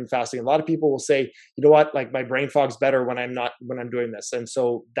start intermittent fasting, a lot of people will say, you know what, like my brain fog's better when I'm doing this. And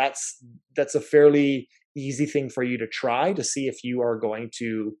so that's a fairly easy thing for you to try to see if you are going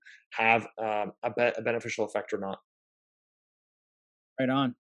to have a beneficial effect or not. Right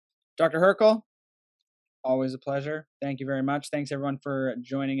on. Dr. Herkel, always a pleasure. Thank you very much. Thanks everyone for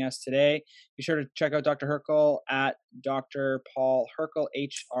joining us today. Be sure to check out Dr. Herkel at Dr. Paul Herkel,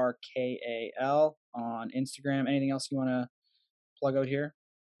 Hrkal, on Instagram. Anything else you want to plug out here?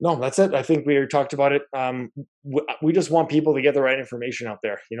 No, that's it. I think we talked about it. We just want people to get the right information out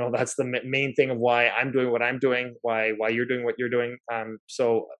there. That's the main thing of why I'm doing what I'm doing, why you're doing what you're doing.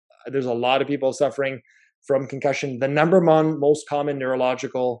 So there's a lot of people suffering from concussion, the number one most common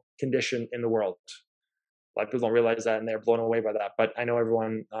neurological condition in the world. A lot of people don't realize that, and they're blown away by that. But I know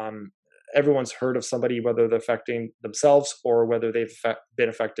everyone's heard of somebody, whether they're affecting themselves or whether they've been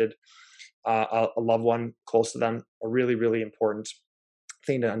affected, a loved one close to them. A really, really important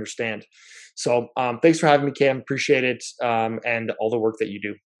thing to understand. So thanks for having me, Cam. Appreciate it, and all the work that you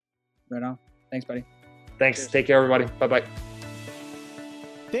do. Right on. Thanks, buddy. Thanks. Cheers. Take care, everybody. Bye-bye.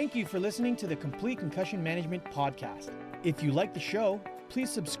 Thank you for listening to the Complete Concussion Management Podcast. If you like the show, please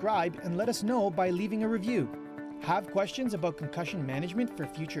subscribe and let us know by leaving a review. Have questions about concussion management for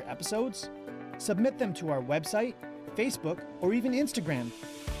future episodes? Submit them to our website, Facebook, or even Instagram.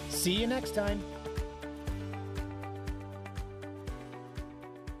 See you next time.